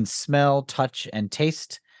hearing and smell, touch and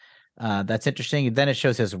taste. That's interesting. And then it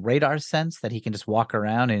shows his radar sense that he can just walk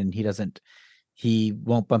around and he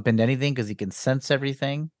won't bump into anything because he can sense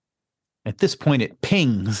everything. At this point, it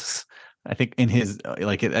pings. I think I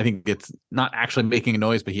think it's not actually making a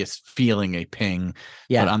noise, but he is feeling a ping.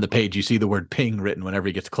 Yeah. But on the page, you see the word ping written whenever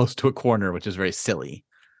he gets close to a corner, which is very silly.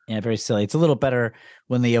 Yeah, very silly. It's a little better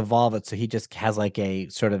when they evolve it, so he just has like a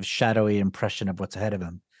sort of shadowy impression of what's ahead of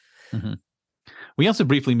him. Mm-hmm. We also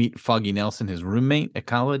briefly meet Foggy Nelson, his roommate at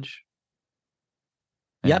college.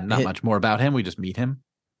 Not much more about him. We just meet him.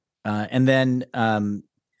 And then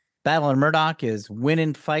Battle and Murdock is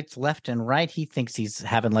winning fights left and right. He thinks he's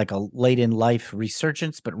having like a late in life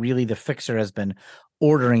resurgence, but really the Fixer has been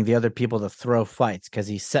ordering the other people to throw fights because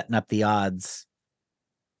he's setting up the odds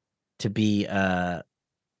to be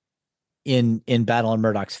in Battle and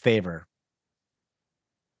Murdoch's favor.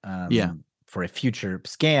 For a future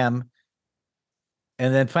scam.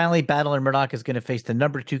 And then finally, Battle and Murdoch is going to face the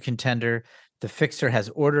number 2 contender. The Fixer has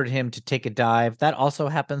ordered him to take a dive. That also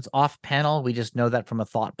happens off panel. We just know that from a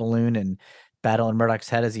thought balloon and Battle and Murdoch's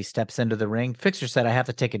head as he steps into the ring. Fixer said, I have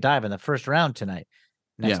to take a dive in the first round tonight.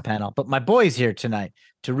 Next panel. But my boy's here tonight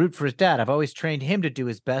to root for his dad. I've always trained him to do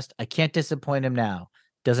his best. I can't disappoint him now.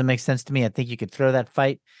 Doesn't make sense to me. I think you could throw that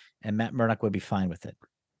fight and Matt Murdoch would be fine with it.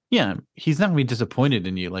 Yeah, he's not going to be disappointed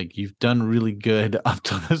in you. Like, you've done really good up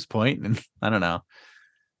to this point, and I don't know.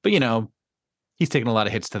 But, he's taken a lot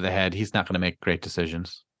of hits to the head. He's not going to make great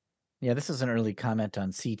decisions. Yeah, this is an early comment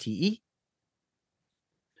on CTE.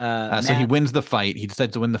 So he wins the fight. He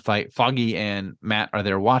decides to win the fight. Foggy and Matt are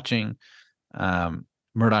there watching.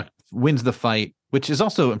 Murdoch wins the fight, which is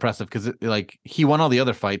also impressive because he won all the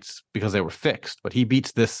other fights because they were fixed, but he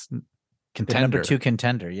beats this contender. The number 2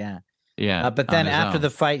 contender, yeah. Yeah. But then after the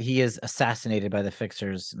fight, he is assassinated by the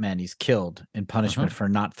Fixer's men. He's killed in punishment for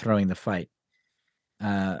not throwing the fight.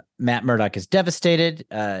 Matt Murdoch is devastated.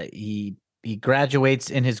 He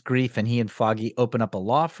graduates in his grief, and he and Foggy open up a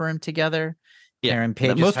law firm together. Yeah. Karen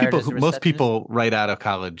Page Most people right out of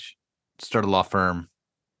college start a law firm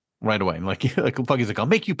right away. Like Foggy's like, I'll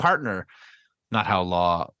make you partner. Not how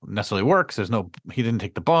law necessarily works. He didn't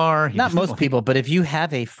take the bar. Not most people, but if you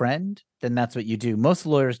have a friend, then that's what you do. Most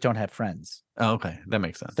lawyers don't have friends. Oh, okay. That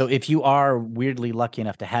makes sense. So if you are weirdly lucky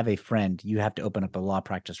enough to have a friend, you have to open up a law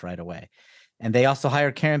practice right away. And they also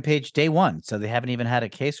hire Karen Page day one. So they haven't even had a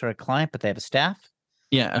case or a client, but they have a staff.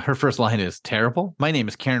 Yeah. Her first line is terrible. My name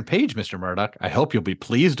is Karen Page, Mr. Murdoch. I hope you'll be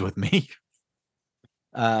pleased with me.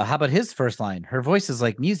 How about his first line? Her voice is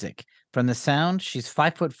like music. From the sound, she's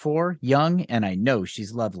 5'4", young, and I know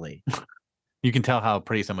she's lovely. You can tell how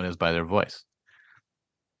pretty someone is by their voice.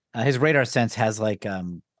 His radar sense has like a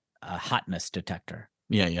hotness detector.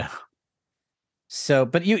 Yeah. So,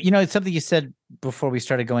 but it's something you said before we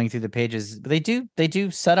started going through the pages. They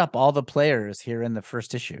do set up all the players here in the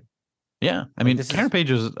first issue. Yeah, I mean, Karen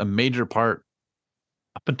Page is a major part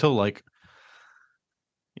up until I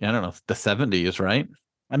don't know, the 70s, right?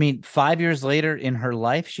 I mean, 5 years later in her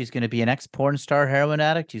life, she's going to be an ex-porn star heroin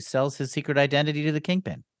addict who sells his secret identity to the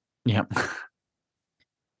Kingpin. Yeah.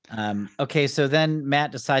 Okay, so then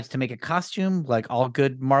Matt decides to make a costume like all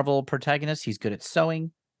good Marvel protagonists. He's good at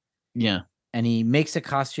sewing. Yeah. And he makes a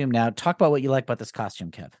costume. Now, talk about what you like about this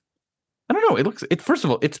costume, Kev. I don't know. First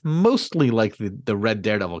of all, it's mostly like the Red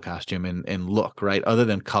Daredevil costume in look, right? Other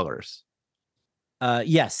than colors.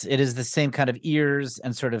 Yes, it is the same kind of ears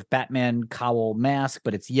and sort of Batman cowl mask,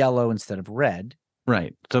 but it's yellow instead of red.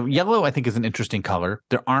 Right. So yellow, I think, is an interesting color.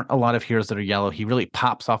 There aren't a lot of heroes that are yellow. He really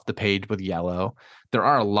pops off the page with yellow. There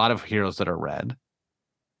are a lot of heroes that are red.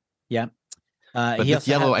 Yeah. But this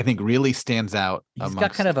yellow, I think, really stands out. He's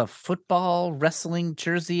got kind of a football wrestling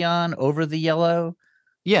jersey on over the yellow.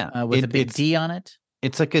 Yeah. With a big D on it.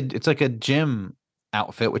 It's like a gym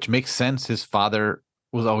outfit, which makes sense. His father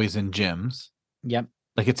was always in gyms. Yep.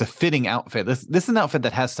 Like, it's a fitting outfit. This is an outfit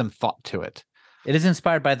that has some thought to it. It is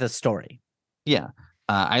inspired by the story. Yeah.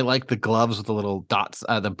 I like the gloves with the little dots,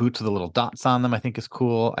 the boots with the little dots on them, I think is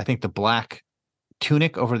cool. I think the black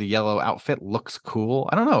tunic over the yellow outfit looks cool.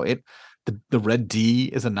 I don't know. The red D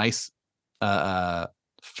is a nice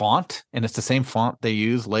font, and it's the same font they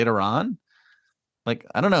use later on. Like,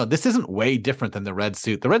 I don't know. This isn't way different than the red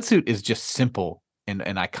suit. The red suit is just simple and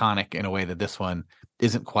iconic in a way that this one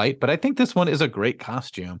isn't quite. But I think this one is a great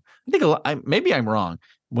costume. I think maybe I'm wrong.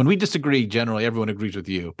 When we disagree, generally everyone agrees with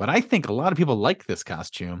you. But I think a lot of people like this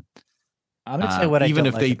costume. I'm going to say what I even don't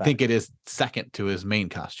if like they about think it is second to his main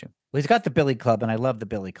costume. Well, he's got the Billy Club, and I love the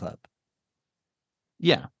Billy Club.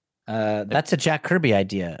 Yeah. That's a Jack Kirby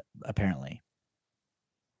idea, apparently,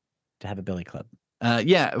 to have a Billy Club.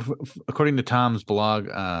 Yeah. According to Tom's blog,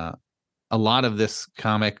 a lot of this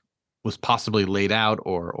comic was possibly laid out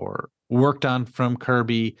or worked on from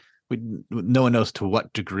Kirby. No one knows to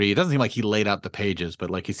what degree. It doesn't seem like he laid out the pages, but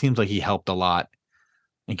like, it seems like he helped a lot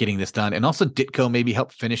in getting this done. And also Ditko maybe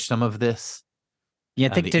helped finish some of this. Yeah,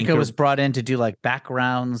 I think Ditko was brought in to do like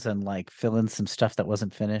backgrounds and like fill in some stuff that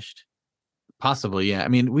wasn't finished. Possibly, yeah. I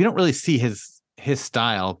mean, we don't really see his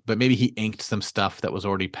style, but maybe he inked some stuff that was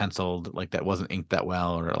already penciled, like that wasn't inked that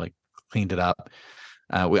well, or like cleaned it up.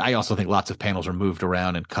 I also think lots of panels were moved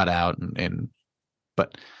around and cut out,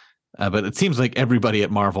 but it seems like everybody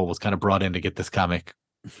at Marvel was kind of brought in to get this comic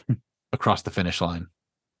across the finish line.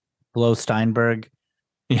 Flo Steinberg,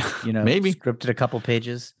 yeah, maybe scripted a couple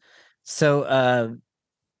pages. So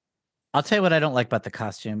I'll tell you what I don't like about the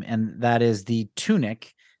costume, and that is the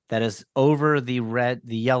tunic that is over the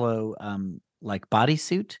yellow like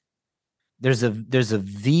bodysuit. There's a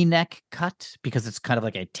V-neck cut because it's kind of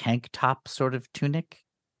like a tank top sort of tunic.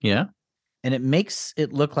 Yeah. And it makes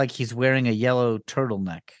it look like he's wearing a yellow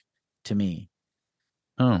turtleneck to me.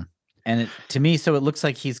 Oh. And to me, so it looks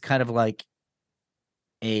like he's kind of like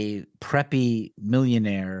a preppy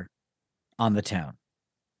millionaire on the town.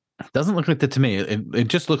 Doesn't look like that to me. It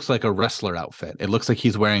just looks like a wrestler outfit. It looks like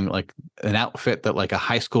he's wearing like an outfit that like a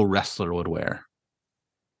high school wrestler would wear.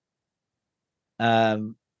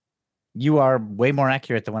 You are way more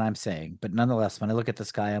accurate than what I'm saying, but nonetheless, when I look at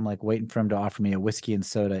this guy, I'm like waiting for him to offer me a whiskey and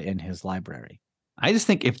soda in his library. I just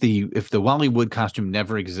think if the Wally Wood costume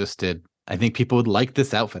never existed, I think people would like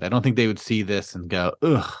this outfit. I don't think they would see this and go,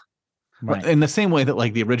 ugh. Right. In the same way that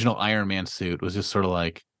like the original Iron Man suit was just sort of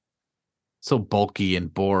like so bulky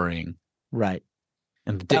and boring. Right.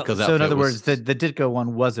 And the Ditko's outfit. So in other words, the Ditko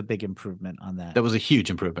one was a big improvement on that. That was a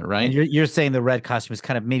huge improvement, right? And you're saying the red costume is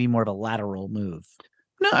kind of maybe more of a lateral move.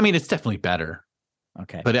 No, I mean it's definitely better.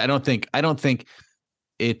 Okay. But I don't think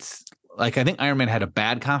it's like I think Iron Man had a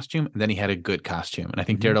bad costume and then he had a good costume. And I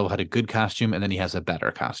think Daredevil had a good costume and then he has a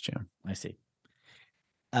better costume. I see.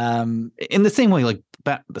 In the same way, like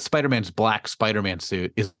the Spider-Man's black Spider-Man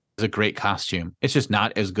suit is a great costume. It's just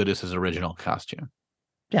not as good as his original costume.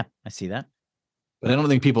 Yeah, I see that. But I don't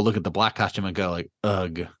think people look at the black costume and go like,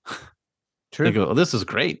 ugh. True. They go, oh, this is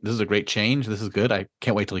great. This is a great change. This is good. I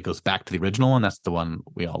can't wait till he goes back to the original one. That's the one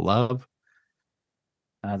we all love.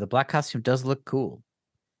 The black costume does look cool.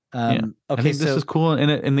 Okay, I think this is cool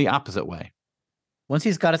in the opposite way. Once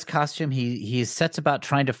he's got his costume, he sets about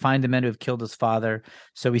trying to find the men who have killed his father.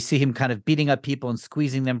 So we see him kind of beating up people and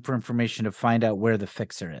squeezing them for information to find out where the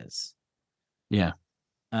fixer is. Yeah.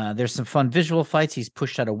 There's some fun visual fights. He's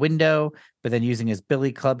pushed out a window, but then using his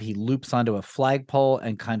billy club, he loops onto a flagpole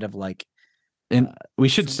and kind of like. And we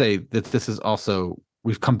should say that this is also,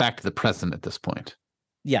 we've come back to the present at this point.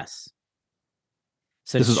 Yes.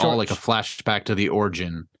 So this is all like a flashback to the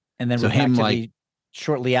origin. And then so we're back him to like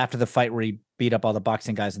shortly after the fight where he beat up all the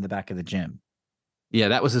boxing guys in the back of the gym. Yeah,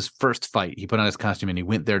 that was his first fight. He put on his costume and he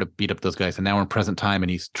went there to beat up those guys. And now we're in present time and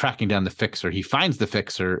he's tracking down the fixer. He finds the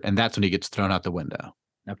fixer and that's when he gets thrown out the window.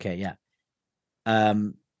 Okay, yeah.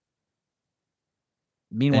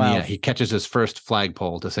 Meanwhile, and he catches his first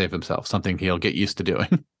flagpole to save himself, something he'll get used to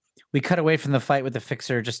doing. We cut away from the fight with the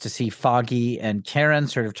fixer just to see Foggy and Karen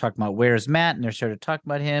sort of talking about where's Matt, and they're sort of talking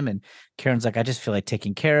about him. And Karen's like, I just feel like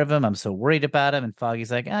taking care of him. I'm so worried about him. And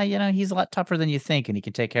Foggy's like, he's a lot tougher than you think, and he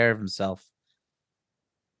can take care of himself.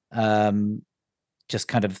 Just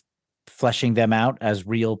kind of fleshing them out as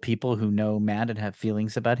real people who know Matt and have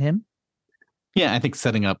feelings about him. Yeah, I think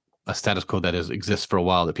setting up a status quo that exists for a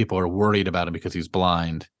while, that people are worried about him because he's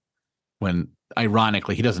blind, when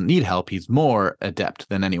ironically he doesn't need help. He's more adept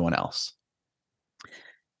than anyone else.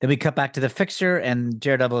 Then we cut back to the fixer, and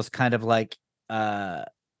Daredevil is kind of like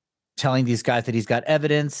telling these guys that he's got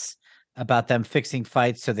evidence about them fixing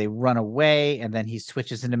fights, so they run away, and then he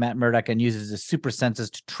switches into Matt Murdock and uses his super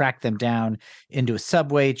senses to track them down into a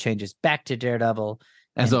subway, changes back to Daredevil.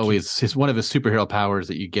 As always, one of his superhero powers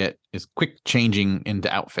that you get is quick changing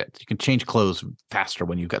into outfits. You can change clothes faster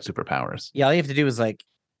when you've got superpowers. Yeah, all you have to do is like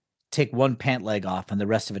take one pant leg off and the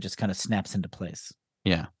rest of it just kind of snaps into place.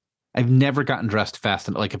 Yeah. I've never gotten dressed fast.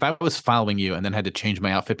 And like if I was following you and then had to change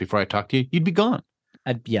my outfit before I talked to you, you'd be gone.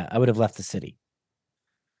 I would have left the city.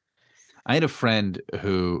 I had a friend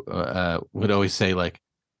who would always say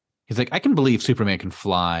he's like, I can believe Superman can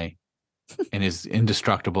fly and is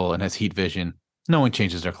indestructible and has heat vision. No one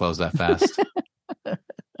changes their clothes that fast.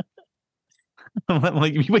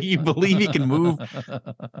 Like, you believe he can move,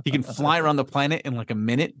 he can fly around the planet in like a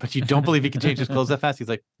minute, but you don't believe he can change his clothes that fast. He's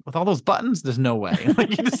like, with all those buttons, there's no way. Like,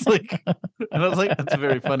 you just like, and I was like, that's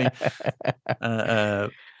very funny.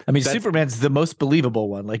 Superman's the most believable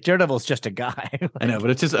one. Like Daredevil's just a guy. I know, but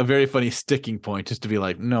it's just a very funny sticking point, just to be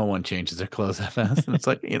like, no one changes their clothes that fast. And it's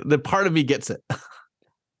like, the part of me gets it.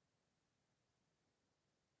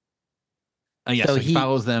 So he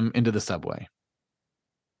follows them into the subway.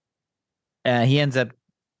 He ends up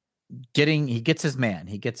he gets his man.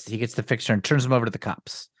 He gets the fixer and turns him over to the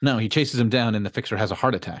cops. No, he chases him down and the fixer has a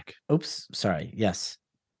heart attack. Oops, sorry. Yes.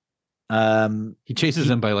 He chases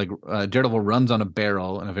him by Daredevil runs on a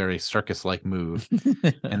barrel in a very circus-like move.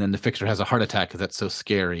 And then the fixer has a heart attack because that's so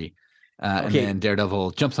scary. And then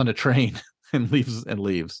Daredevil jumps on a train and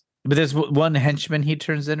leaves. But there's one henchman he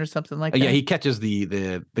turns in or something like that. Yeah, he catches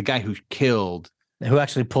the guy who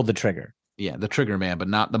actually pulled the trigger. Yeah, the trigger man, but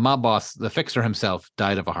not the mob boss. The fixer himself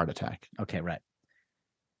died of a heart attack. Okay, right.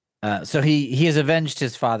 So he has avenged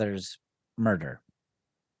his father's murder.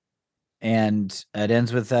 And it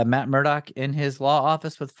ends with Matt Murdock in his law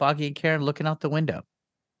office with Foggy and Karen looking out the window.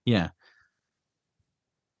 Yeah.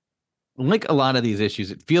 Like a lot of these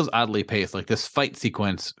issues, it feels oddly paced. Like this fight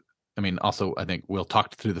sequence. I mean, also, I think we'll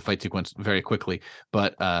talk through the fight sequence very quickly,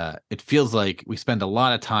 but it feels like we spend a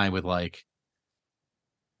lot of time with like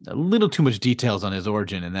a little too much details on his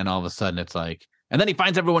origin. And then all of a sudden it's like, and then he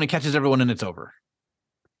finds everyone and catches everyone and it's over.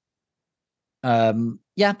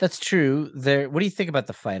 Yeah, that's true. What do you think about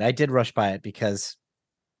the fight? I did rush by it because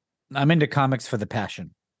I'm into comics for the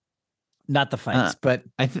passion, not the fights. But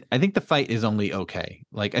I think the fight is only okay.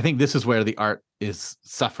 Like I think this is where the art is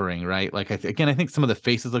suffering, right? Like again, I think some of the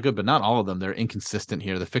faces look good, but not all of them. They're inconsistent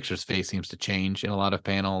here. The Fixer's face seems to change in a lot of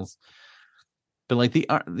panels. But like the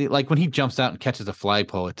art, like when he jumps out and catches a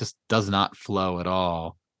flagpole, it just does not flow at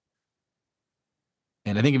all.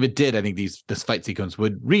 And I think if it did, I think this fight sequence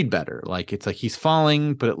would read better. Like it's like he's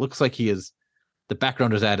falling, but it looks like the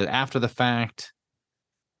background is added after the fact.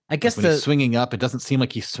 I guess like when he's swinging up, it doesn't seem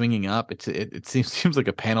like he's swinging up. It seems like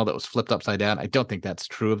a panel that was flipped upside down. I don't think that's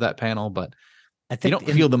true of that panel, but I think you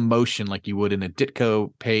don't feel the motion like you would in a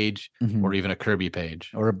Ditko page or even a Kirby page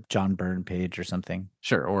or a John Byrne page or something.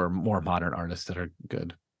 Sure, or more modern artists that are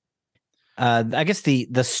good. I guess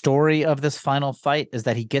the story of this final fight is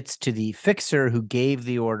that he gets to the Fixer who gave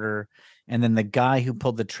the order, and then the guy who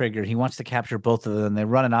pulled the trigger. He wants to capture both of them. They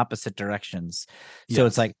run in opposite directions. So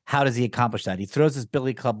It's like, how does he accomplish that? He throws his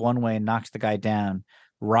billy club one way and knocks the guy down,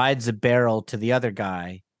 rides a barrel to the other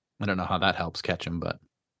guy. I don't know how that helps catch him, but.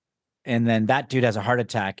 And then that dude has a heart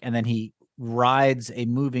attack, and then he rides a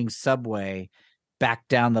moving subway back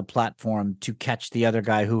down the platform to catch the other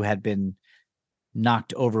guy who had been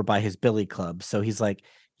knocked over by his billy club. So he's like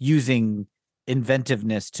using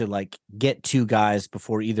inventiveness to like get two guys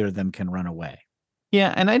before either of them can run away.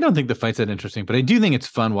 Yeah, and I don't think the fight's that interesting, but I do think it's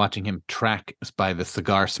fun watching him track by the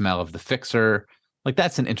cigar smell of the Fixer. Like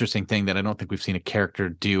that's an interesting thing that I don't think we've seen a character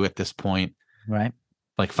do at this point. Right.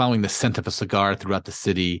 Like following the scent of a cigar throughout the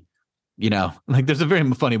city. You know, like there's a very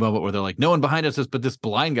funny moment where they're like, no one behind us is, but this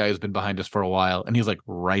blind guy has been behind us for a while. And he's like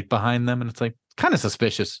right behind them. And it's like kind of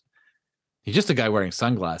suspicious. He's just a guy wearing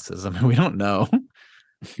sunglasses. I mean, we don't know.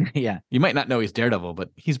 Yeah. You might not know he's Daredevil, but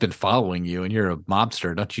he's been following you and you're a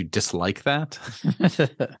mobster. Don't you dislike that?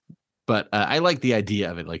 But I like the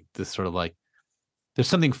idea of it. Like this sort of like, there's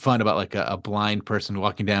something fun about like a blind person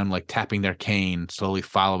walking down, like tapping their cane, slowly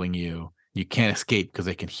following you. You can't escape because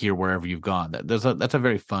they can hear wherever you've gone. That's a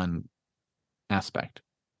very fun aspect.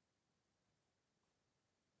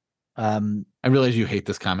 I realize you hate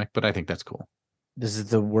this comic, but I think that's cool. This is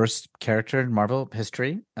the worst character in Marvel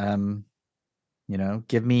history. You know,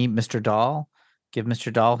 give me Mr. Doll. Give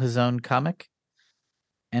Mr. Doll his own comic.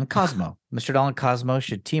 And Cosmo. Mr. Doll and Cosmo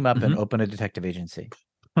should team up and open a detective agency.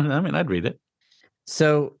 I mean, I'd read it.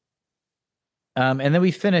 So, and then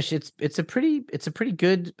we finish. It's a pretty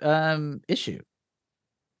good issue.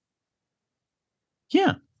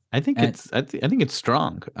 Yeah, I think it's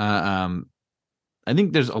strong. I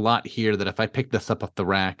think there's a lot here that if I pick this up off the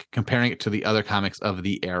rack, comparing it to the other comics of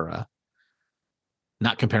the era,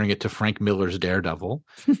 not comparing it to Frank Miller's Daredevil,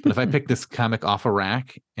 but if I pick this comic off a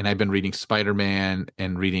rack and I've been reading Spider-Man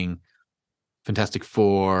and reading Fantastic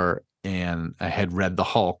Four and I had read the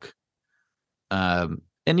Hulk, and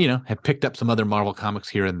you know, had picked up some other Marvel comics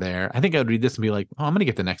here and there, I think I would read this and be like, oh, I'm going to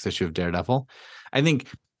get the next issue of Daredevil. I think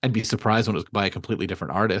I'd be surprised when it was by a completely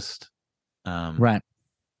different artist. Right.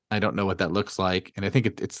 I don't know what that looks like. And I think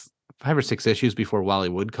it's 5 or 6 issues before Wally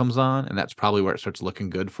Wood comes on. And that's probably where it starts looking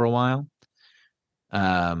good for a while. But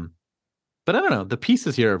I don't know. The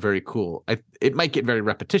pieces here are very cool. It might get very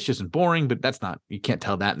repetitious and boring, but you can't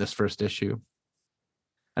tell that in this first issue.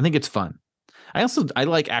 I think it's fun. I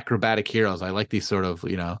like acrobatic heroes. I like these sort of,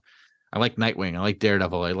 you know, I like Nightwing. I like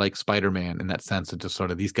Daredevil. I like Spider-Man in that sense. It's just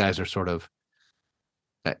sort of, these guys are sort of,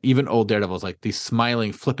 even old Daredevils, like these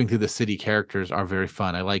smiling, flipping through the city characters are very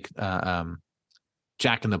fun. I like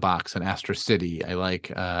Jack in the Box and Astro City. I like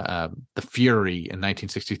the Fury in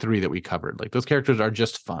 1963 that we covered. Like those characters are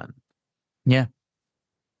just fun. Yeah,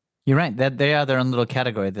 you're right. That they are their own little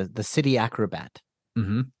category. The city acrobat.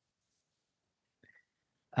 Mm-hmm.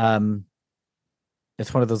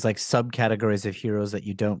 It's one of those like subcategories of heroes that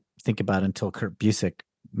you don't think about until Kurt Busiek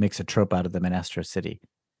makes a trope out of them in Astro City.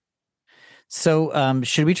 So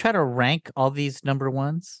should we try to rank all these number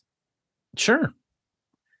ones? Sure.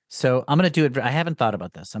 So I'm going to do it. I haven't thought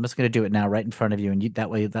about this. I'm just going to do it now right in front of you. And that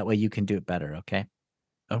way you can do it better. Okay.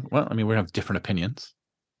 Oh, well, I mean, we have different opinions.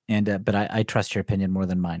 And but I trust your opinion more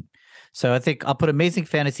than mine. So I think I'll put Amazing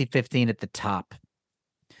Fantasy 15 at the top.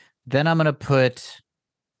 Then I'm going to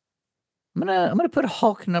put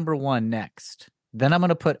Hulk number 1 next. Then I'm going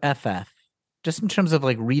to put FF, just in terms of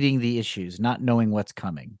like reading the issues, not knowing what's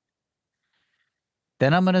coming.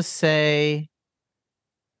 Then I'm going to say,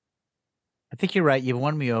 I think you're right. You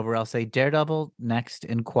won me over. I'll say Daredevil next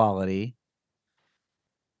in quality.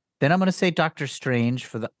 Then I'm going to say Doctor Strange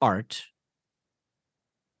for the art,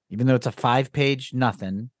 even though it's a 5-page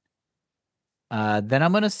nothing. Then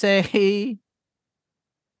I'm going to say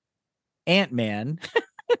Ant-Man.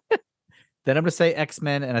 Then I'm going to say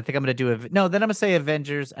X-Men, and I think I'm going to do then I'm going to say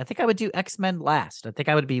Avengers. I think I would do X-Men last. I think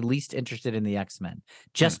I would be least interested in the X-Men,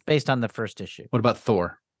 just based on the first issue. What about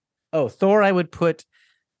Thor? Oh, Thor I would put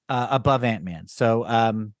above Ant-Man. So,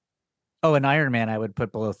 and Iron Man I would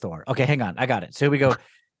put below Thor. Okay, hang on. I got it. So here we go.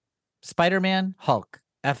 Spider-Man, Hulk,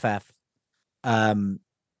 FF,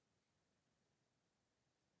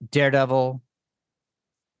 Daredevil,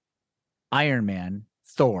 Iron Man,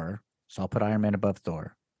 Thor. So I'll put Iron Man above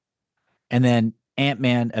Thor. And then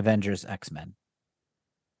Ant-Man, Avengers, X-Men.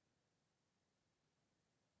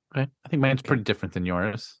 Okay. I think mine's pretty different than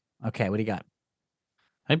yours. Okay, what do you got?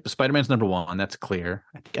 Spider-Man's number 1. That's clear.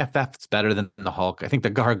 I think FF's better than the Hulk. I think the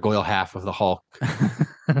gargoyle half of the Hulk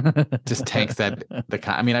just tanks that.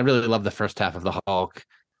 I mean, I really love the first half of the Hulk.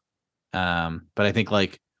 But I think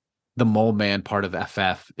like the Mole Man part of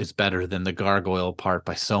FF is better than the gargoyle part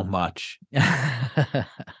by so much. And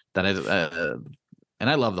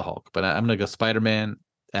I love the Hulk, but I'm gonna go Spider-Man,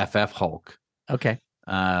 FF, Hulk. Okay.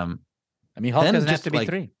 I mean, Hulk doesn't have to be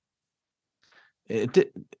 3.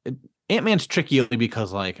 Ant-Man's tricky only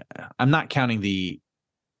because like I'm not counting the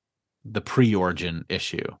pre-origin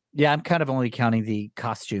issue. Yeah, I'm kind of only counting the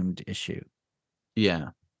costumed issue. Yeah.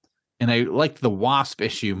 And I liked the Wasp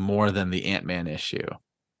issue more than the Ant-Man issue.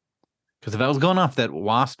 Because if I was going off that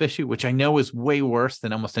Wasp issue, which I know is way worse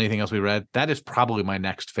than almost anything else we read, that is probably my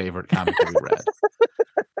next favorite comic that we read.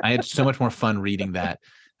 I had so much more fun reading that.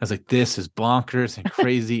 I was like, this is bonkers and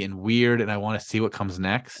crazy and weird, and I want to see what comes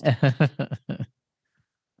next. But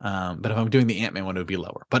if I'm doing the Ant-Man one, it would be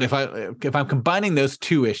lower. But if I'm combining those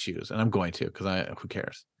 2 issues, and I'm going to, because who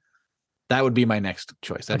cares? That would be my next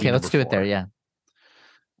choice. That'd okay, let's do 4. it there. Yeah.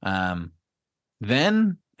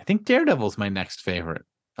 Then I think Daredevil's my next favorite.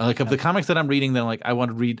 Like of the comics that I'm reading, then like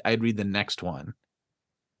I'd read the next one.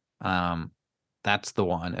 That's the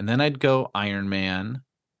one, and then I'd go Iron Man.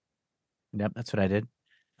 Yep, that's what I did.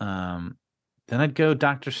 Then I'd go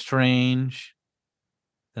Doctor Strange.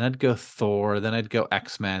 Then I'd go Thor. Then I'd go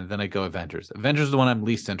X-Men. Then I'd go Avengers. Avengers is the one I'm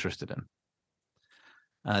least interested in.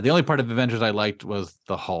 The only part of Avengers I liked was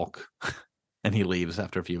the Hulk, and he leaves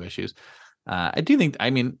after a few issues. I do think. I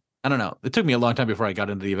mean, I don't know. It took me a long time before I got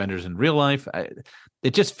into the Avengers in real life.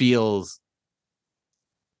 It just feels,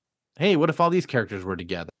 hey, what if all these characters were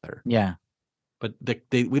together? Yeah. But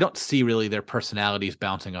we don't see really their personalities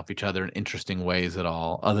bouncing off each other in interesting ways at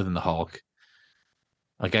all, other than the Hulk.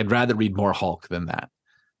 Like I'd rather read more Hulk than that.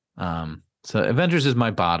 So Avengers is my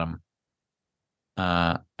bottom.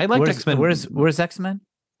 I like X-Men. Where's X-Men?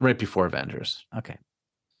 Right before Avengers. Okay.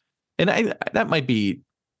 And that might be,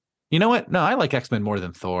 you know what? No, I like X-Men more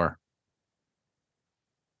than Thor.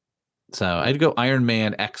 So I'd go Iron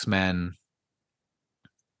Man, X-Men,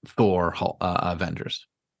 Thor, Avengers.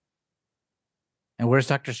 And where's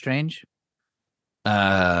Doctor Strange?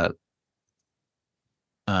 Okay,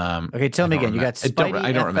 tell me again. You got Spidey.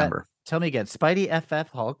 I don't remember. Tell me again. Spidey,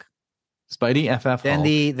 FF, Hulk. Spidey, FF, then Hulk.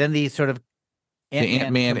 the sort of the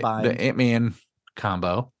Ant-Man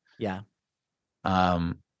combo. Yeah.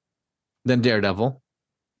 Then Daredevil.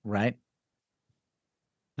 Right.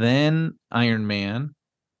 Then Iron Man.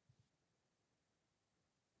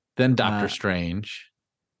 Then Doctor Strange.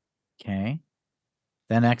 Okay.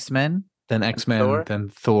 Then X-Men. Then X-Men. Then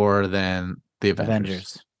Thor. Then the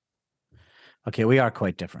Avengers. Okay, we are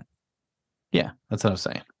quite different. Yeah, that's what I was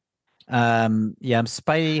saying. Yeah, I'm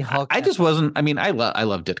Spidey, Hulk. I just wasn't. I mean, I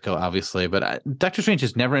love Ditko, obviously, but Doctor Strange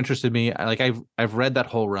has never interested me. I've read that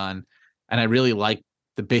whole run, and I really liked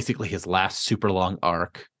basically his last super long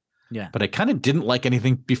arc. Yeah, but I kind of didn't like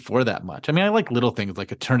anything before that much. I mean, I like little things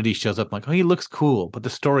like Eternity shows up, I'm like, oh, he looks cool, but the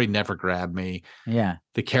story never grabbed me. Yeah,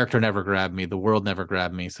 the character never grabbed me. The world never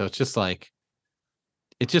grabbed me. So it's just like,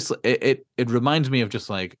 it reminds me of just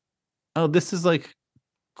like, oh, this is like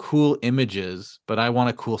cool images, but I want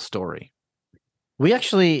a cool story. We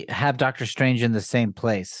actually have Doctor Strange in the same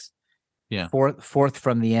place. Yeah, fourth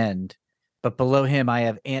from the end. But below him, I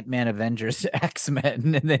have Ant-Man, Avengers,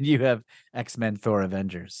 X-Men, and then you have X-Men, Thor,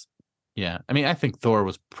 Avengers. Yeah, I mean, I think Thor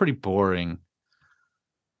was pretty boring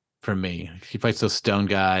for me. He fights those stone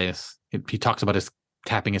guys. He talks about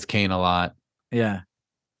tapping his cane a lot. Yeah.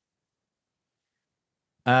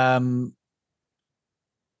 I'm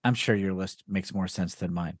sure your list makes more sense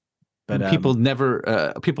than mine,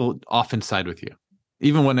 But people often side with you.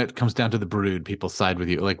 Even when it comes down to the Brood, people side with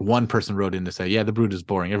you. Like one person wrote in to say, yeah, the Brood is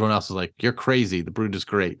boring. Everyone else is like, you're crazy. The Brood is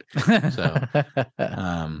great. So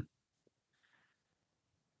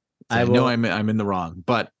I know I'm in the wrong,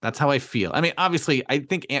 but that's how I feel. I mean, obviously, I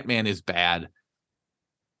think Ant-Man is bad,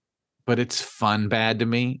 but it's fun bad to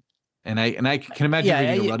me. And I can imagine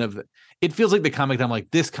reading a run of it. It feels like the comic that I'm like,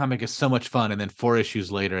 this comic is so much fun. And then 4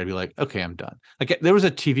 issues later, I'd be like, okay, I'm done. Like there was a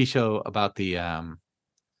TV show about the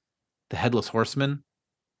Headless Horseman.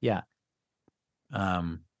 Yeah.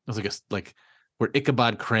 It was like where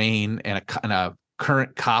Ichabod Crane and a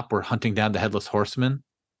current cop were hunting down the Headless Horseman.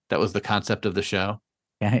 That was the concept of the show.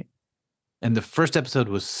 Okay. And the first episode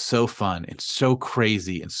was so fun and so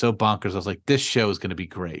crazy and so bonkers. I was like, this show is going to be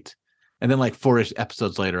great. And then like 4-ish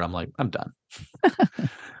episodes later, I'm like, I'm done.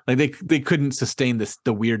 Like they couldn't sustain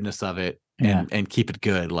the weirdness of it and keep it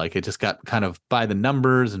good. Like it just got kind of by the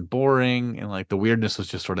numbers and boring, and like the weirdness was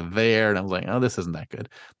just sort of there. And I was like, oh, this isn't that good.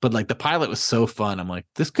 But like the pilot was so fun. I'm like,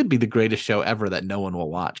 this could be the greatest show ever that no one will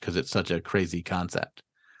watch because it's such a crazy concept.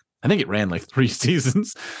 I think it ran like 3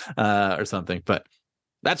 seasons or something. But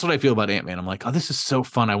that's what I feel about Ant-Man. I'm like, oh, this is so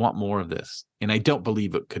fun. I want more of this. And I don't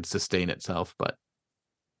believe it could sustain itself, but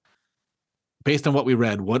based on what we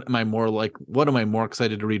read, what am I more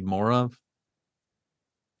excited to read more of?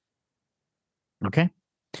 Okay.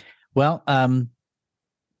 Well,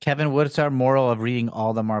 Kevin, what's our moral of reading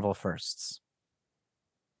all the Marvel firsts?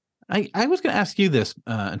 I was going to ask you this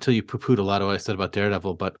until you poo-pooed a lot of what I said about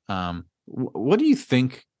Daredevil, but what do you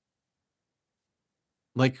think?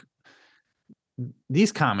 Like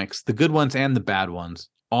these comics, the good ones and the bad ones,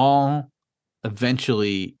 all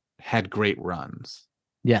eventually had great runs.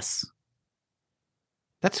 Yes.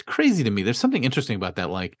 That's crazy to me. There's something interesting about that.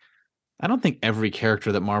 Like, I don't think every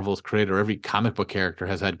character that Marvel's created or every comic book character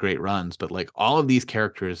has had great runs, but like all of these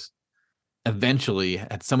characters eventually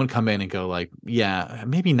had someone come in and go like, yeah,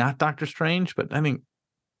 maybe not Doctor Strange, but I mean,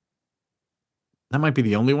 that might be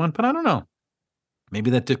the only one, but I don't know.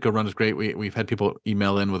 Maybe that Ditko run is great. We've had people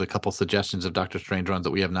email in with a couple suggestions of Doctor Strange runs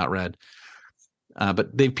that we have not read.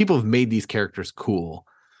 But people have made these characters cool.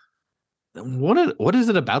 What is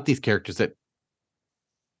it about these characters that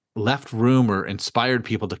left room or inspired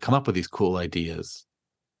people to come up with these cool ideas?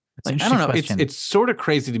 Like, I don't know. Question. It's sort of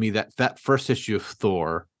crazy to me that first issue of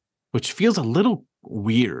Thor, which feels a little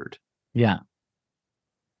weird. Yeah.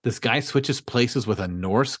 This guy switches places with a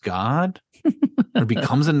Norse god or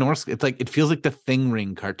becomes a Norse. It's like, it feels like the Thing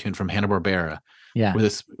Ring cartoon from Hanna-Barbera. Yeah.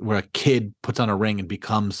 Where a kid puts on a ring and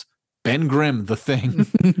becomes Ben Grimm, the Thing.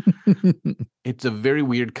 It's a very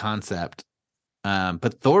weird concept.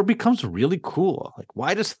 But Thor becomes really cool. Like,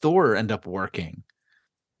 why does Thor end up working?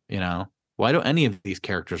 You know, why do any of these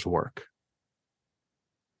characters work?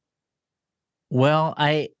 Well,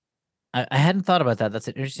 I hadn't thought about that. That's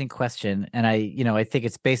an interesting question. And I think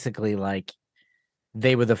it's basically like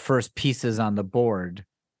they were the first pieces on the board.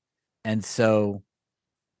 And so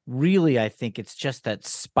really, I think it's just that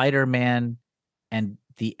Spider-Man and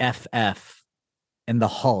the FF and the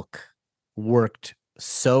Hulk worked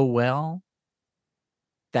so well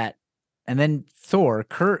that, and then Thor,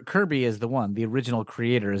 Kirby is the original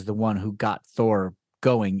creator is the one who got Thor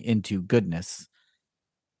going into goodness.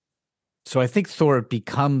 So I think Thor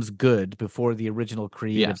becomes good before the original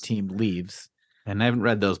creative team leaves. And I haven't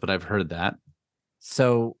read those, but I've heard that.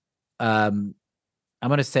 So I'm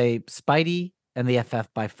going to say Spidey and the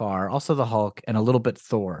FF by far, also the Hulk and a little bit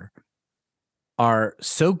Thor, are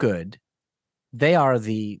so good. They are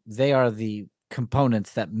the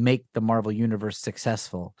components that make the Marvel Universe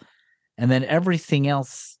successful. And then everything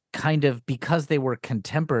else kind of, because they were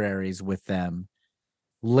contemporaries with them,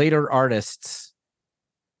 later artists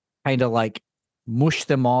kind of like mush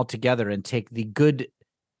them all together and take the good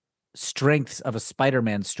strengths of a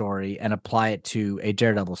Spider-Man story and apply it to a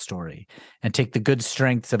Daredevil story, and take the good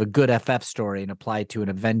strengths of a good FF story and apply it to an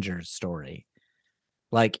Avengers story.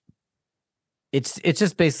 Like it's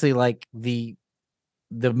just basically like the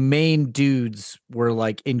main dudes were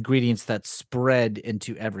like ingredients that spread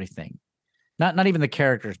into everything. Not even the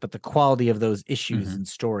characters, but the quality of those issues and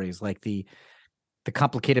stories, like the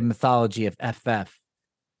complicated mythology of FF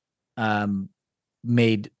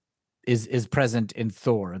is present in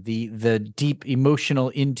Thor. The deep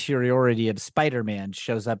emotional interiority of Spider-Man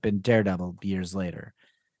shows up in Daredevil years later.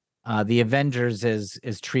 The Avengers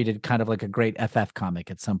is treated kind of like a great FF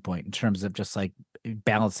comic at some point in terms of just like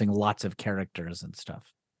balancing lots of characters and stuff.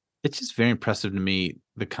 It's just very impressive to me,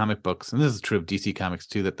 the comic books, and this is true of DC Comics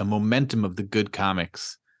too, that the momentum of the good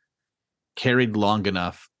comics carried long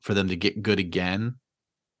enough for them to get good again.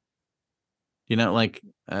 You know, like,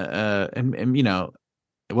 and you know,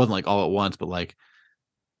 it wasn't like all at once, but like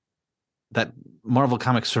that Marvel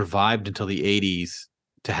Comics survived until the 80s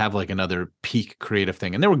to have like another peak creative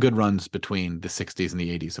thing. And there were good runs between the 60s and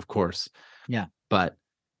the 80s, of course. Yeah. But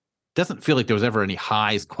it doesn't feel like there was ever any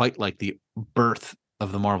highs quite like the birth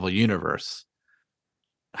of the Marvel Universe.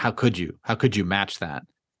 How could you match that?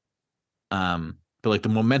 But like the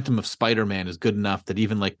momentum of Spider-Man is good enough that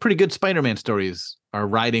even like pretty good Spider-Man stories are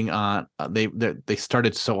riding on. They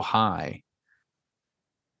started so high,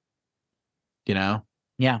 you know.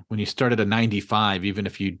 Yeah. When you start at a 95, even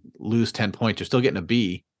if you lose 10 points, you're still getting a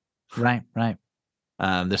B. Right.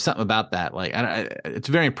 There's something about that. Like, it's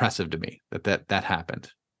very impressive to me that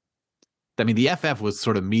happened. I mean, the FF was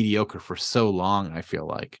sort of mediocre for so long. I feel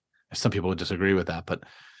like some people would disagree with that, but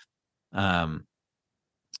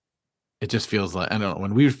it just feels like, I don't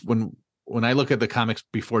know, when I look at the comics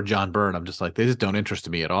before John Byrne, I'm just like, they just don't interest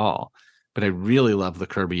me at all. But I really love the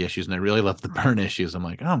Kirby issues and I really love the Byrne issues. I'm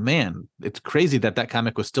like, oh man, it's crazy that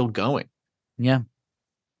comic was still going. Yeah.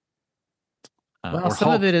 Well, some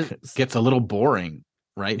Hulk of it gets a little boring,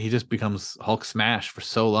 right? He just becomes Hulk smash for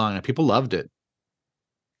so long and people loved it.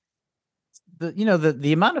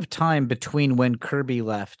 The amount of time between when Kirby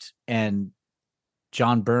left and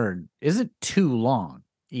John Byrne isn't too long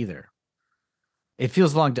either. It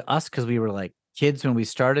feels long to us because we were like kids when we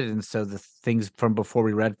started, and so the things from before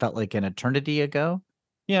we read felt like an eternity ago.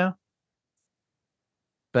 Yeah.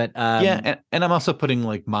 But and I'm also putting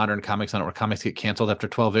like modern comics on it where comics get canceled after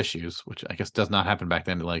 12 issues, which I guess does not happen back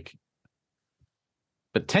then. Like,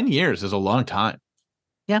 but 10 years is a long time.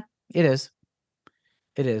 Yeah, it is.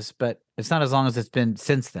 It is, but it's not as long as it's been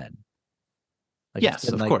since then. Like, yes,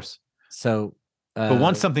 of course. So, but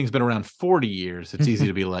once something's been around 40 years, it's easy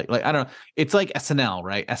to be like I don't know. It's like SNL,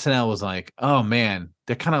 right? SNL was like, oh man,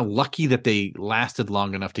 they're kind of lucky that they lasted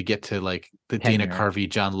long enough to get to like the Dana Carvey,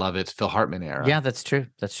 John Lovitz, Phil Hartman era. Yeah, that's true.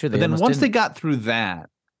 That's true. But then once they got through that,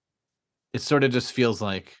 it sort of just feels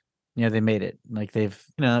like, yeah, they made it. Like they've,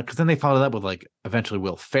 because then they followed up with like eventually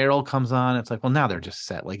Will Ferrell comes on. It's like, well, now they're just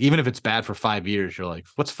set. Like even if it's bad for 5 years, you're like,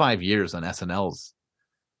 what's 5 years on SNL's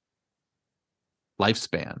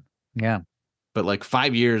lifespan? Yeah. But like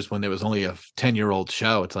 5 years when there was only a 10-year-old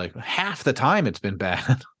show, it's like half the time it's been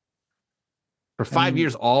bad. For 5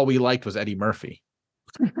 years, all we liked was Eddie Murphy.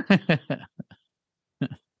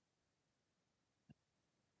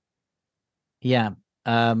 Yeah.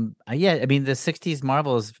 I mean, the 60s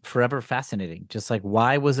Marvel is forever fascinating. Just like,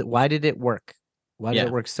 why did it work? Why did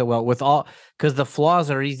it work so well because the flaws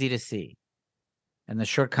are easy to see and the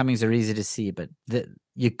shortcomings are easy to see, but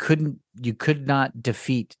you could not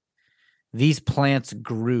defeat. These plants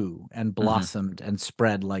grew and blossomed and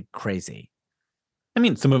spread like crazy. I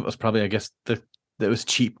mean, some of it was probably, I guess, that was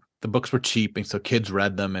cheap. The books were cheap, and so kids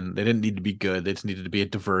read them, and they didn't need to be good. They just needed to be a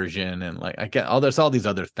diversion, and like there's all these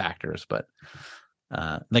other factors. But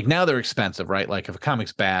like now they're expensive, right? Like if a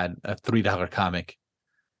comic's bad, a $3 comic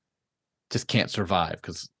just can't survive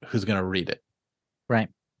because who's going to read it, right?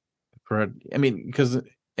 Because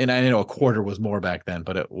and I know a quarter was more back then,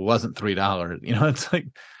 but it wasn't $3. It's like.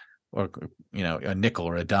 Or a nickel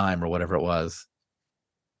or a dime or whatever it was.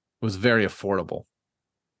 It was very affordable.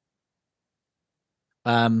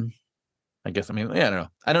 I guess I don't know.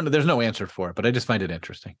 I don't know. There's no answer for it, but I just find it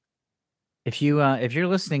interesting. If you're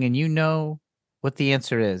listening and you know what the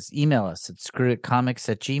answer is, email us at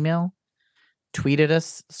screwitcomics@gmail.com, tweet at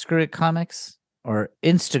us screwitcomics, or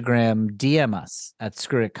Instagram DM us at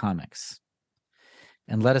screwitcomics.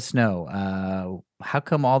 And let us know, how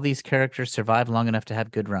come all these characters survive long enough to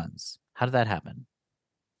have good runs? How did that happen?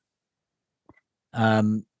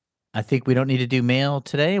 I think we don't need to do mail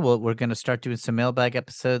today. We're going to start doing some mailbag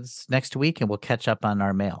episodes next week, and we'll catch up on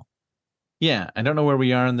our mail. Yeah, I don't know where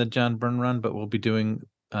we are in the John Byrne run, but we'll be doing,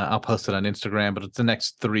 I'll post it on Instagram, but it's the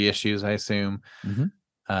next 3 issues, I assume,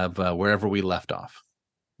 of wherever we left off.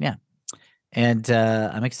 Yeah. And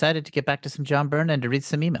I'm excited to get back to some John Byrne and to read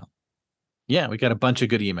some email. Yeah, we got a bunch of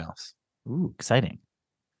good emails. Ooh, exciting.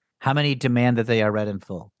 How many demand that they are read in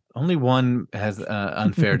full? Only one has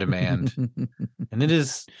unfair demand. And it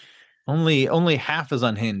is only half as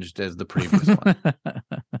unhinged as the previous one.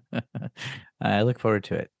 I look forward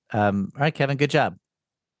to it. All right, Kevin, good job.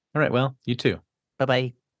 All right, well, you too.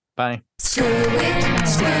 Bye-bye. Bye. Screw it,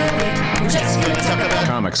 we're just gonna talk about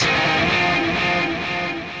Comics.